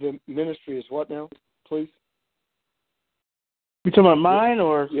name of the ministry is what now, please? You talking about mine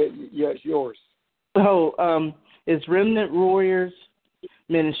or? Yes, yours. Oh, it's Remnant Warriors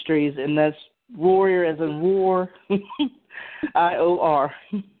Ministries, and that's warrior as in war, IOR.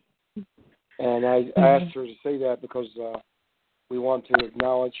 And I asked her to say that because we want to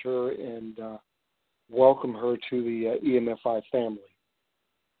acknowledge her and welcome her to the EMFI family.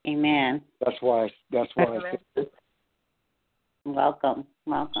 Amen. That's why I said it. Welcome.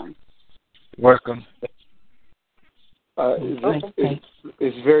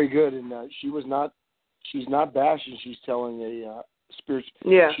 It's very good, and she's not bashing. She's telling a spiritual.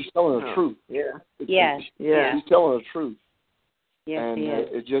 Yeah. She's telling the truth. Yeah. Yes. She's telling the truth. Yes, and yes.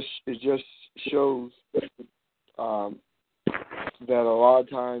 it just shows that a lot of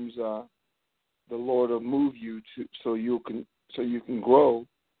times the Lord will move you so you can grow,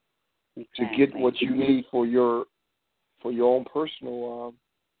 to get what you need for your own personal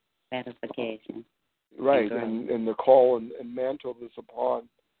edification. Right, and the call and mantle that's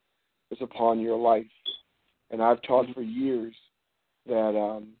upon your life. And I've taught for years that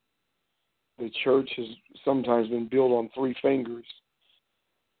the church has sometimes been built on three fingers: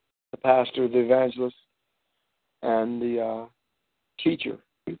 the pastor, the evangelist, and the teacher.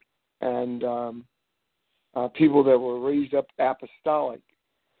 And people that were raised up apostolic,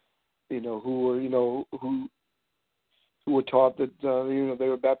 who were taught that they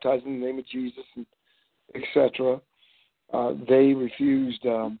were baptized in the name of Jesus, and etc. They refused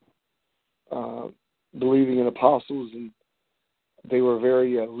believing in apostles, and they were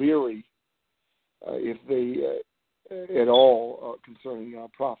very leery, if they at all, concerning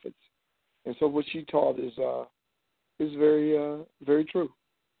prophets. And so what she taught is very very true.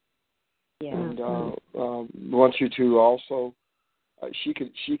 Yeah. And wants you to also she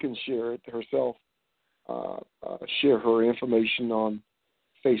can share it herself, share her information on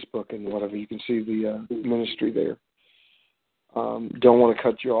Facebook and whatever. You can see the ministry there. Don't want to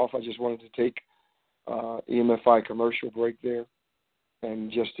cut you off. I just wanted to take EMFI commercial break there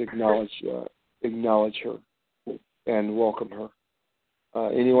and just acknowledge her and welcome her.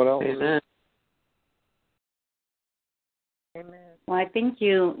 Anyone else? Amen. Amen. Well, I think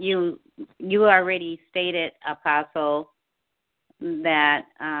you already stated, Apostle, that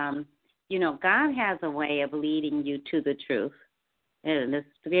God has a way of leading you to the truth. And the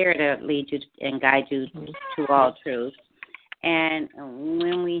Spirit will lead you and guide you to all truth. And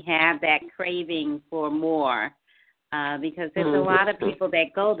when we have that craving for more, because there's a lot of people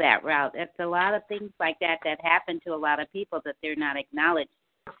that go that route. There's a lot of things like that happen to a lot of people, that they're not acknowledged,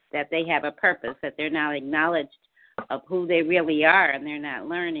 that they have a purpose, that they're not acknowledged of who they really are, and they're not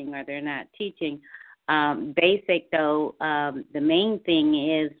learning or they're not teaching. Basic, though, the main thing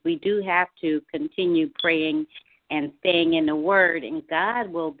is we do have to continue praying and staying in the Word, and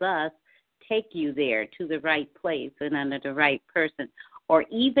God will thus take you there to the right place and under the right person. Or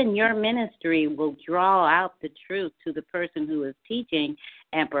even your ministry will draw out the truth to the person who is teaching,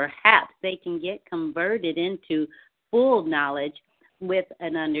 and perhaps they can get converted into full knowledge with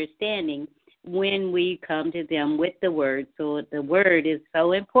an understanding when we come to them with the Word. So the Word is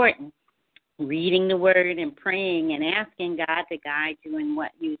so important. Reading the Word and praying and asking God to guide you in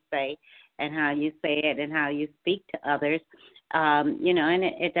what you say and how you say it and how you speak to others. And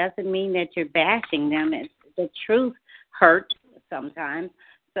it doesn't mean that you're bashing them. The truth hurts sometimes.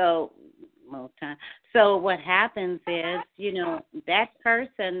 So most times. So what happens is, that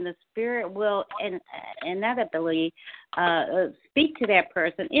person, the Spirit will inevitably speak to that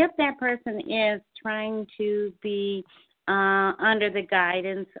person. If that person is trying to be under the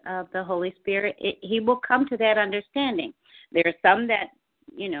guidance of the Holy Spirit, he will come to that understanding. There are some that,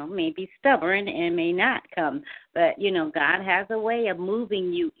 may be stubborn and may not come. But, God has a way of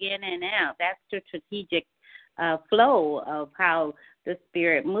moving you in and out. That's the strategic flow of how the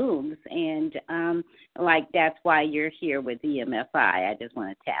Spirit moves. And, that's why you're here with EMFI. I just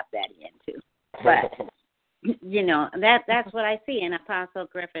want to tap that in, too. But, that's what I see. And Apostle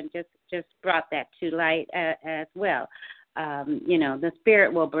Griffin just brought that to light as well. The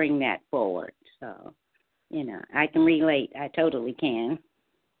Spirit will bring that forward. So, I can relate. I totally can.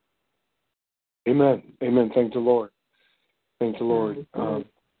 Amen. Thank the Lord.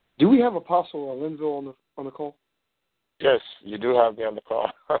 Do we have Apostle Linville on the call? Yes, you do have me on the call.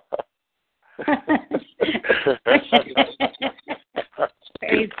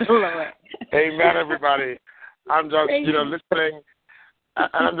 Praise the Lord. Amen, everybody. I'm just, listening, and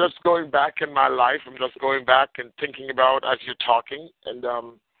I'm just going back in my life. I'm just going back and thinking about as you're talking. And,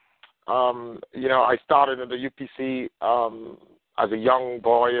 I started in the UPC as a young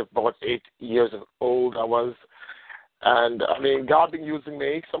boy, about 8 years old I was. And, God been using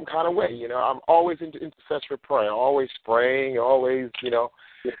me some kind of way. I'm always into intercessory prayer, always praying, always,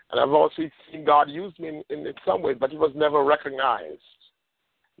 and I've also seen God use me in some ways, but he was never recognized.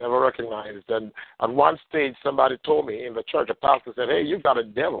 And at one stage, somebody told me in the church, a pastor said, hey, you've got a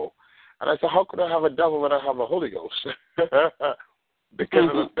devil. And I said, how could I have a devil when I have the Holy Ghost? Because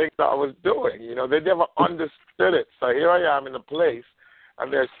of the things that I was doing. They never understood it. So here I am in a place,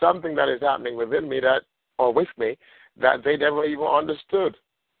 and there's something that is happening within me with me that they never even understood.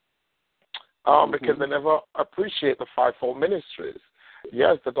 Because they never appreciate the fivefold ministries.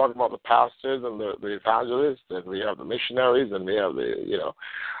 Yes, they're talking about the pastors and the evangelists, and we have the missionaries, and we have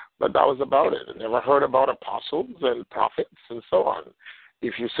but that was about it. I never heard about apostles and prophets and so on.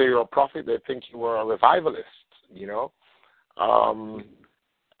 If you say you're a prophet, they think you were a revivalist, And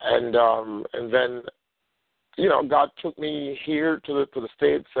then, God took me here to the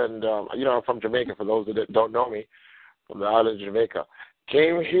States, and, I'm from Jamaica, for those that don't know me, from the island of Jamaica.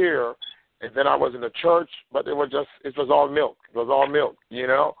 Came here, and then I was in the church, but it was all milk. It was all milk,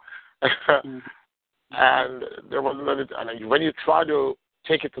 And there wasn't and when you try to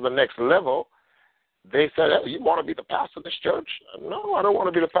take it to the next level, they said, hey, you want to be the pastor of this church? No, I don't want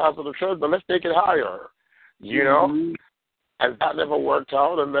to be the pastor of the church, but let's take it higher, And that never worked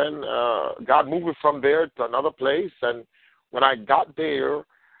out. And then God moved me from there to another place. And when I got there,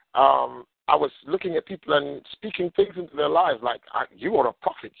 I was looking at people and speaking things into their lives, like, you are a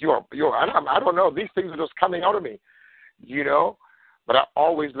prophet. I don't know. These things are just coming out of me, But I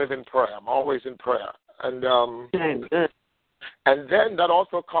always live in prayer. I'm always in prayer. And and then that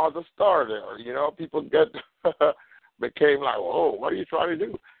also caused a stir there. People became like, whoa, what are you trying to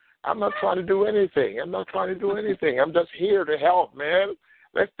do? I'm not trying to do anything. I'm just here to help, man.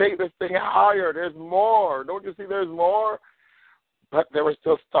 Let's take this thing higher. There's more. Don't you see there's more? But they were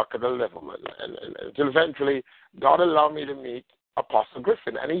still stuck at a level. And until eventually, God allowed me to meet Apostle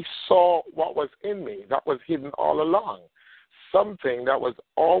Griffin. And he saw what was in me that was hidden all along. Something that was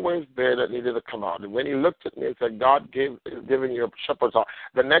always there that needed to come out. And when he looked at me and said, God is giving you a shepherd's heart,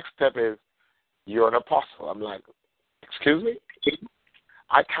 the next step is, you're an apostle. I'm like, excuse me?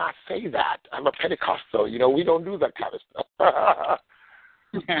 I can't say that. I'm a Pentecostal. We don't do that kind of stuff.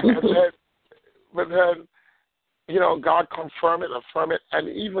 but then, God confirm it, affirm it. And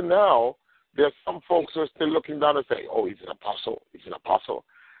even now, there's some folks who are still looking down and say, oh, he's an apostle.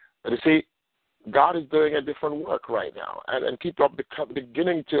 But you see, God is doing a different work right now. And people are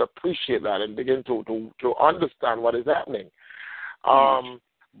beginning to appreciate that and begin to understand what is happening.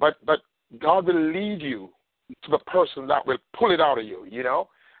 But God will lead you to the person that will pull it out of you,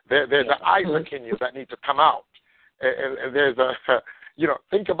 There's an Isaac in you that needs to come out. And there's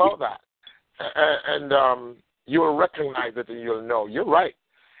think about that. And you will recognize it and you'll know. You're right.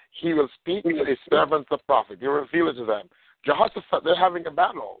 He will speak to his servants, the prophet. He'll reveal it to them. Jehoshaphat, they're having a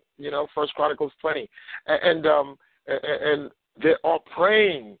battle, 1 Chronicles 20. And they're all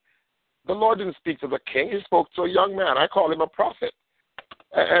praying. The Lord didn't speak to the king. He spoke to a young man. I call him a prophet.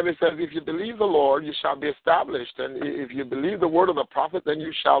 And it says, if you believe the Lord, you shall be established. And if you believe the word of the prophet, then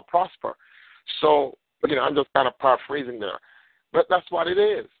you shall prosper. So, I'm just kind of paraphrasing there. But that's what it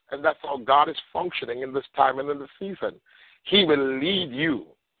is. And that's how God is functioning in this time and in this season. He will lead you.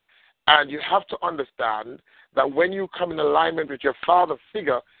 And you have to understand that when you come in alignment with your father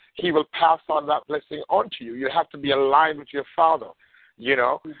figure, he will pass on that blessing onto you. You have to be aligned with your father.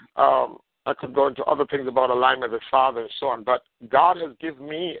 I could go into other things about alignment with father and so on, but God has given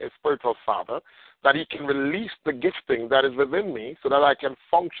me a spiritual father that he can release the gifting that is within me so that I can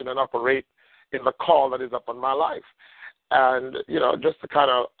function and operate in the call that is upon my life. And, just to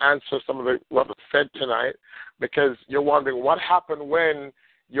kind of answer some of what was said tonight, because you're wondering what happened when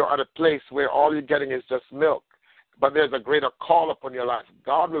you're at a place where all you're getting is just milk, but there's a greater call upon your life.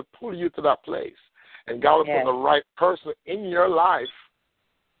 God will pull you to that place, and God will put the right person in your life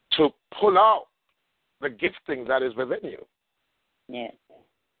to pull out the gifting that is within you. Yes.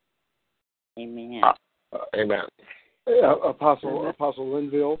 Amen. Amen. Apostle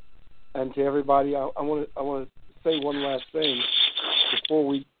Linville, and to everybody, I want to say one last thing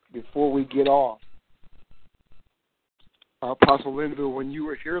before we get off. Apostle Linville, when you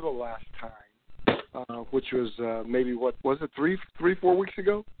were here the last time, which was maybe, what was it, 3-4 weeks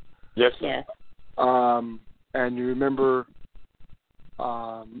ago? Yes, sir. Yes. And you remember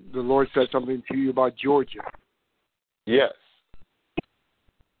the Lord said something to you about Georgia. Yes.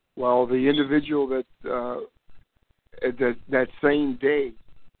 Well, the individual that that same day,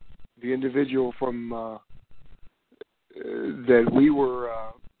 the individual from that we were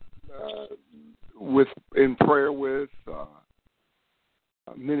with in prayer with,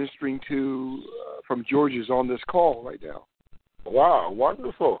 ministering to from Georgia is on this call right now. Wow,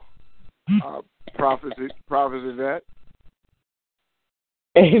 wonderful. Prophet Yvette.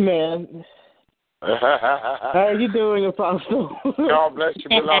 Amen. How are you doing, Apostle? God bless you,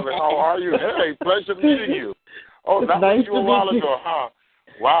 beloved. How are you? Hey, pleasure meeting you. Oh, that nice was you a while ago, huh?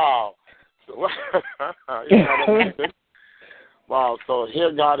 Wow. Wow, so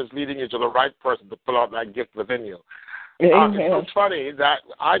here God is leading you to the right person to pull out that gift within you. It's so funny that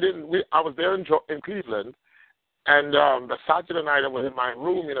I was there in Cleveland, and the Saturday night I was in my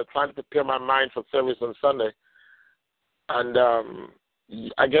room, trying to prepare my mind for service on Sunday. And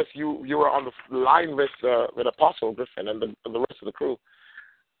I guess you were on the line with Apostle Griffin and the rest of the crew.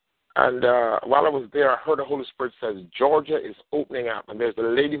 And while I was there, I heard the Holy Spirit says, Georgia is opening up, and there's a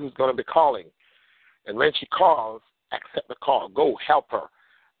lady who's going to be calling. And when she calls, accept the call. Go help her.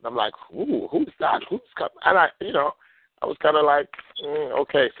 And I'm like, ooh, who's that? Who's coming? And I was kind of like,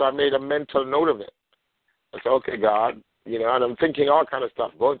 okay. So I made a mental note of it. I said, okay, God, and I'm thinking all kind of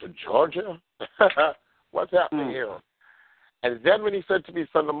stuff. Going to Georgia? What's happening here? And then when he said to me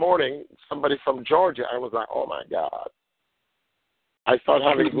Sunday morning, somebody from Georgia, I was like, oh, my God. I started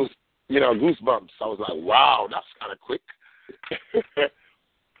having goosebumps. I was like, wow, that's kind of quick.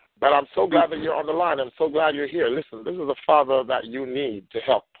 But I'm so glad that you're on the line. I'm so glad you're here. Listen, this is a father that you need to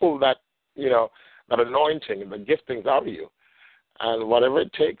help pull that, that anointing and the giftings out of you. And whatever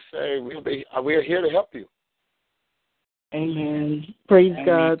it takes, we're here to help you. Amen. Praise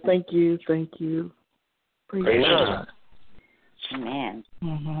God. Thank you. Praise God. Amen.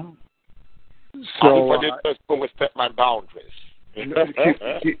 Mm-hmm. So I did just overstep my boundaries. Go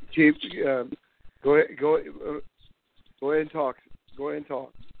ahead and talk.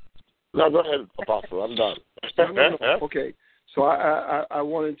 No, go ahead, Apostle. I'm done. No. Okay. So I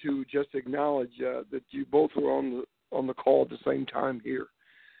wanted to just acknowledge that you both were on the call at the same time here.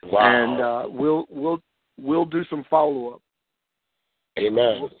 Wow. And we'll do some follow up.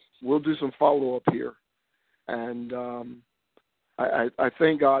 Amen. We'll do some follow up here, and I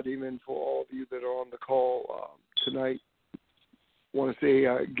thank God even for all of you that are on the call tonight. I want to say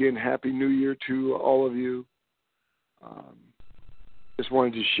again, Happy New Year to all of you. Just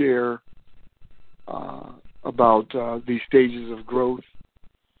wanted to share about these stages of growth.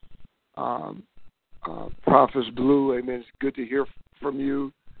 Prophetess Blue, amen. It's good to hear from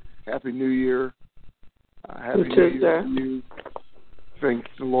you. Happy New Year. Happy New Year to you. Thank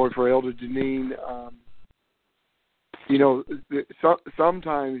the Lord for Elder Deneen.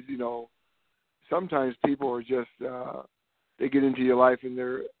 Sometimes people are just they get into your life and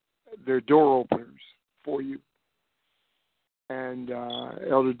they're door openers for you. And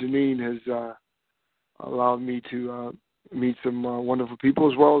Elder Deneen has allowed me to meet some wonderful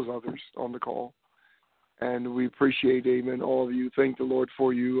people as well as others on the call. And we appreciate, amen, all of you. Thank the Lord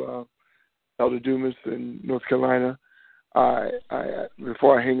for you, Elder Dumas in North Carolina.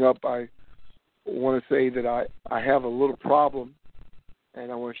 Before I hang up, I want to say that I have a little problem,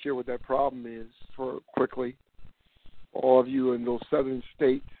 and I want to share what that problem is quickly. All of you in those southern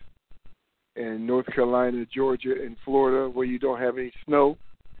states, in North Carolina, Georgia, and Florida, where you don't have any snow,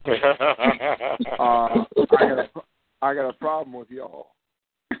 I got a problem with y'all.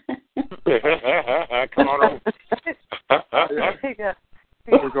 Come on.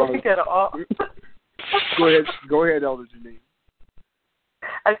 Go ahead, Elder Janine.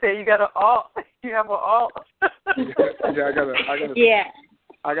 I say you got an alt. You have an alt. I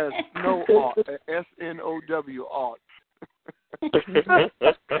got a snow alt. SNOW alt.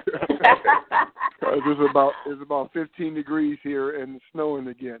 It's about 15 degrees here and snowing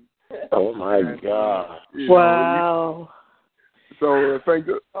again. Oh my God! Wow. So I think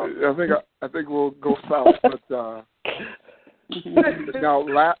we'll go south, but now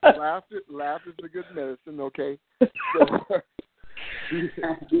laugh is a good medicine. Okay, so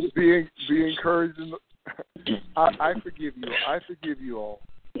be encouraged. I forgive you. I forgive you all.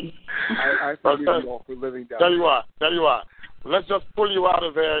 I forgive you all for living down. Tell you what. Let's just pull you out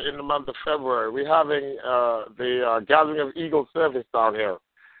of there in the month of February. We're having the Gathering of Eagle service down here.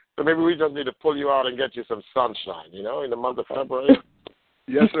 So maybe we just need to pull you out and get you some sunshine, in the month of February.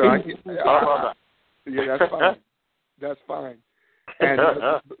 Yes, sir. That's fine. That's fine. And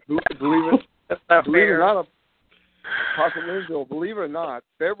believe it or not, Apostle Lindsay, believe it or not,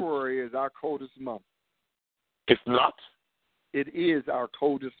 February is our coldest month. It's not? It is our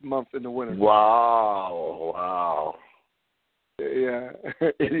coldest month in the winter. Wow. Yeah.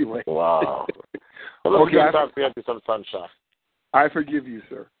 Anyway. Wow. Well, Okay, some sunshine. I forgive you,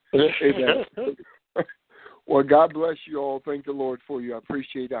 sir. Amen. Well, God bless you all. Thank the Lord for you. I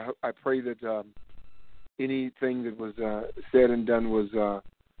appreciate it. I pray that anything that was said and done was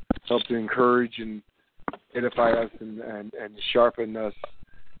helped to encourage and edify us and sharpen us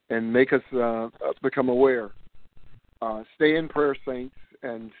and make us become aware. Stay in prayer, saints,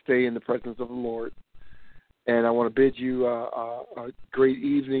 and stay in the presence of the Lord. And I want to bid you a great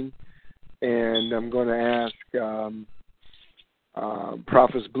evening. And I'm going to ask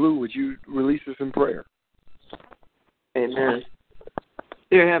Prophet Blue, would you release us in prayer? Amen.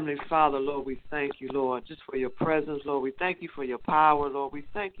 Dear Heavenly Father, Lord, we thank you, Lord, just for your presence, Lord. We thank you for your power, Lord. We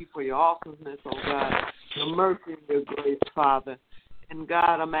thank you for your awesomeness, oh God, your mercy and your grace, Father. And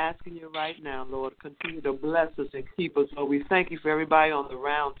God, I'm asking you right now, Lord, continue to bless us and keep us, Lord. We thank you for everybody on the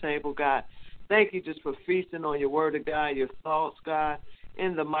round table, God. Thank you just for feasting on your word of God, your thoughts, God,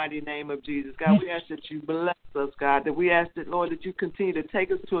 in the mighty name of Jesus. God, we ask that you bless us, God, that we ask that, Lord, that you continue to take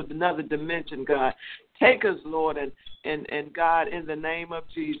us to another dimension, God. Take us, Lord, and God, in the name of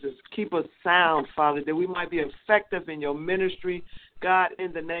Jesus, keep us sound, Father, that we might be effective in your ministry, God,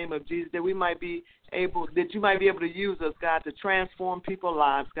 in the name of Jesus, that we might be able, that you might be able to use us, God, to transform people's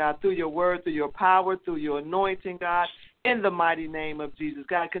lives, God, through your word, through your power, through your anointing, God, in the mighty name of Jesus.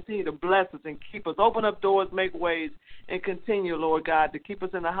 God, continue to bless us and keep us. Open up doors, make ways, and continue, Lord God, to keep us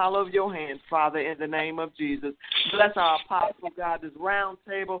in the hollow of your hands, Father, in the name of Jesus. Bless our apostle, God, this round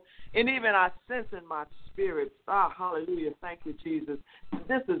table, and even I sense in my spirit, hallelujah, thank you, Jesus.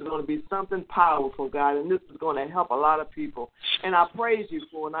 This is going to be something powerful, God, and this is going to help a lot of people. And I praise you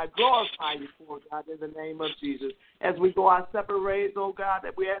for it, and I glorify you for it, God, in the name of Jesus. As we go our separate ways, oh God,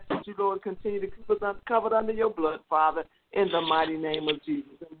 that we ask that you, Lord, continue to keep us covered under your blood, Father, in the mighty name of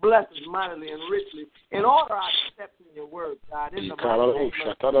Jesus. And bless us mightily and richly. And order our steps in your word, God, in the mighty name of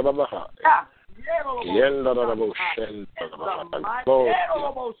Jesus. In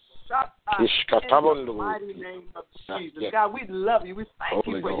the mighty name of Jesus. God, we love you. We thank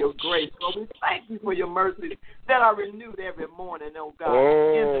you for your grace, Lord. We thank you for your mercies that are renewed every morning, oh God,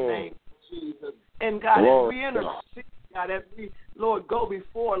 in the name of Jesus. And God, as we intercede, God, as we, Lord, go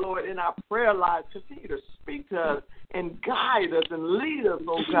before, Lord, in our prayer lives, continue to speak to us and guide us and lead us,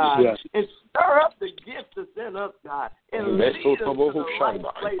 oh God, and stir up the gifts that's in us, God, and lead us to the right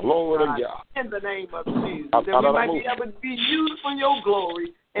place, God, in the name of Jesus, that we might be able to be used for your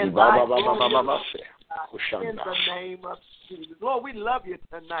glory and thy glory, in the name of Jesus. Lord, we love you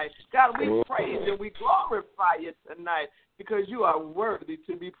tonight. God, we praise and we glorify you tonight because you are worthy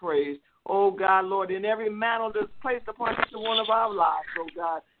to be praised. Oh, God, Lord, in every mantle that's placed upon each one of our lives, oh,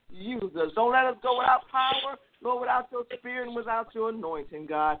 God, use us. Don't let us go without power, Lord, without your spirit and without your anointing,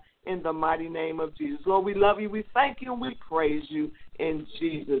 God, in the mighty name of Jesus. Lord, we love you, we thank you, and we praise you in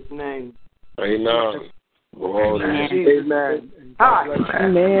Jesus' name. Amen. Amen. Amen.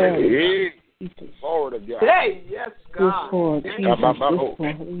 Amen. Glory to God. Hey, yes, God. Hey, Jesus,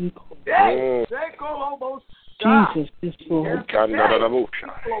 this Lord.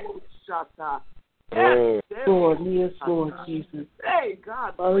 Yes, Lord, yes, Lord, Jesus. Hey,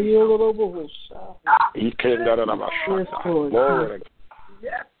 God.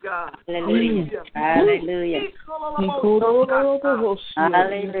 Yes, God. Hallelujah. Hallelujah.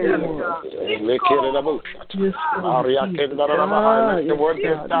 Let your word be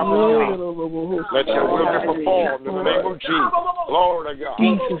established. Let your will be performed in the name of Jesus. Glory to God.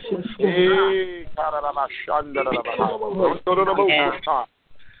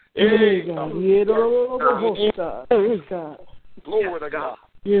 Glory to God.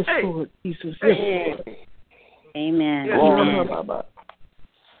 Yes, Lord, Jesus. Yes, Lord. Amen.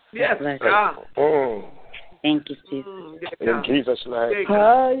 Yes, God. Thank you, Jesus. In Jesus' name.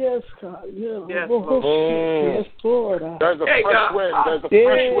 Yes, God. Yes, Lord. There's a fresh wind. There's a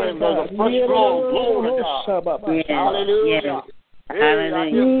fresh wind. There's a fresh flow. Glory to God. Hallelujah.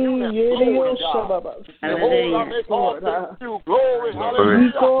 Hallelujah.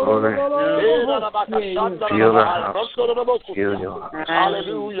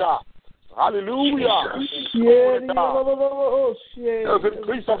 Hallelujah. Hallelujah. There's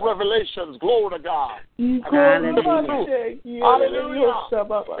increase of revelations. Glory to God. Hallelujah.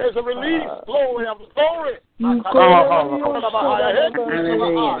 There's a release. Glory of glory. Glory to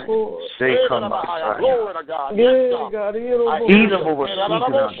God. Glory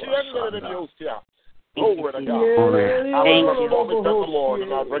to God. I will trust the Lord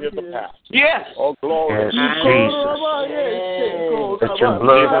and I'll bring it to pass. Yes. Oh, glory. Jesus. Let your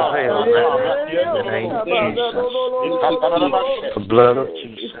blood prevail now. In the name of Jesus. The blood of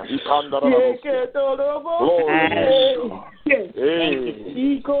Jesus. Glory. Thank you.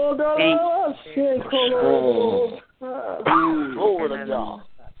 Glory to God.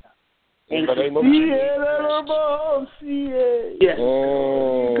 In the name of Jesus. Yes.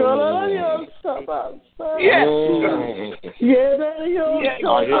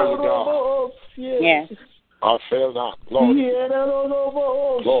 Yes. I fail not. Glory.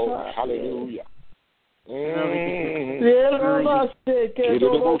 Glory. Hallelujah.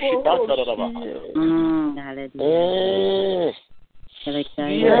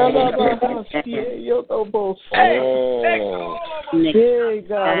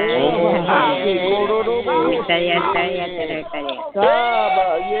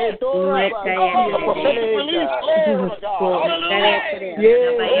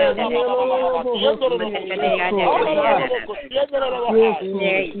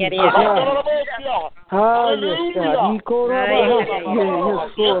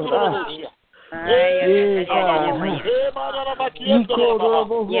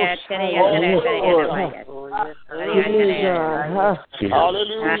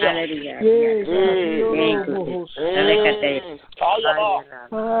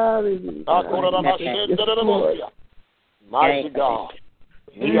 Mighty God.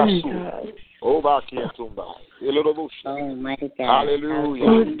 Oh, back here, mighty God.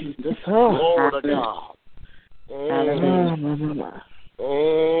 Hallelujah. Glory to God.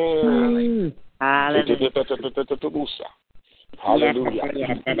 Hallelujah.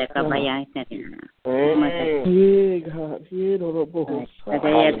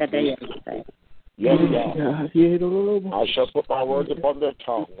 Yes, God. I shall put my words upon their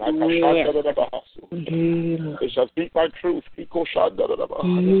tongue. They shall speak my truth. Glory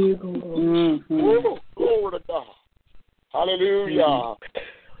to God. Hallelujah.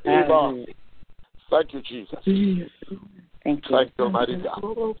 Amen. Thank you, Jesus. Thank you. Thank you, Almighty God.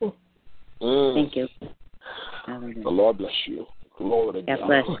 Thank you. The Lord bless you. Glory to God.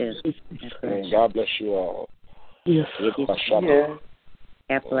 God bless you. God bless you all. Yes. God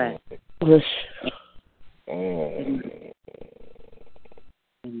bless. Bless. Amen.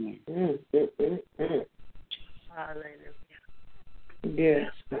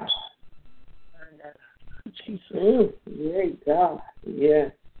 Yes. Jesus. Great God.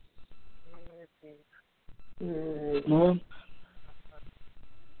 Yes. Mom.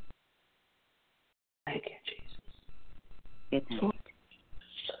 Thank you, Jesus. Good night.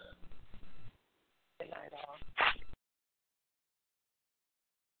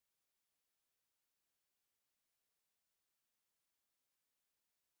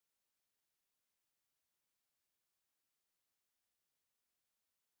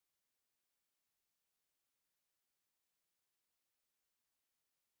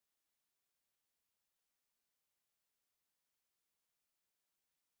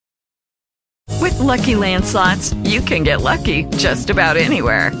 With Lucky Land Slots, you can get lucky just about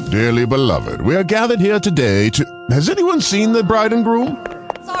anywhere. Dearly beloved, we are gathered here today to... Has anyone seen the bride and groom?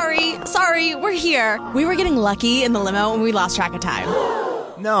 Sorry, we're here. We were getting lucky in the limo and we lost track of time.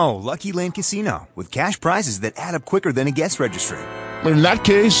 No, Lucky Land Casino, with cash prizes that add up quicker than a guest registry. In that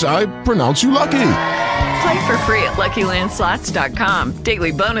case, I pronounce you lucky. Play for free at LuckyLandSlots.com.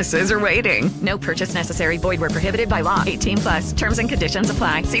 Daily bonuses are waiting. No purchase necessary. Void where prohibited by law. 18+. Terms and conditions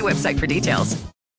apply. See website for details.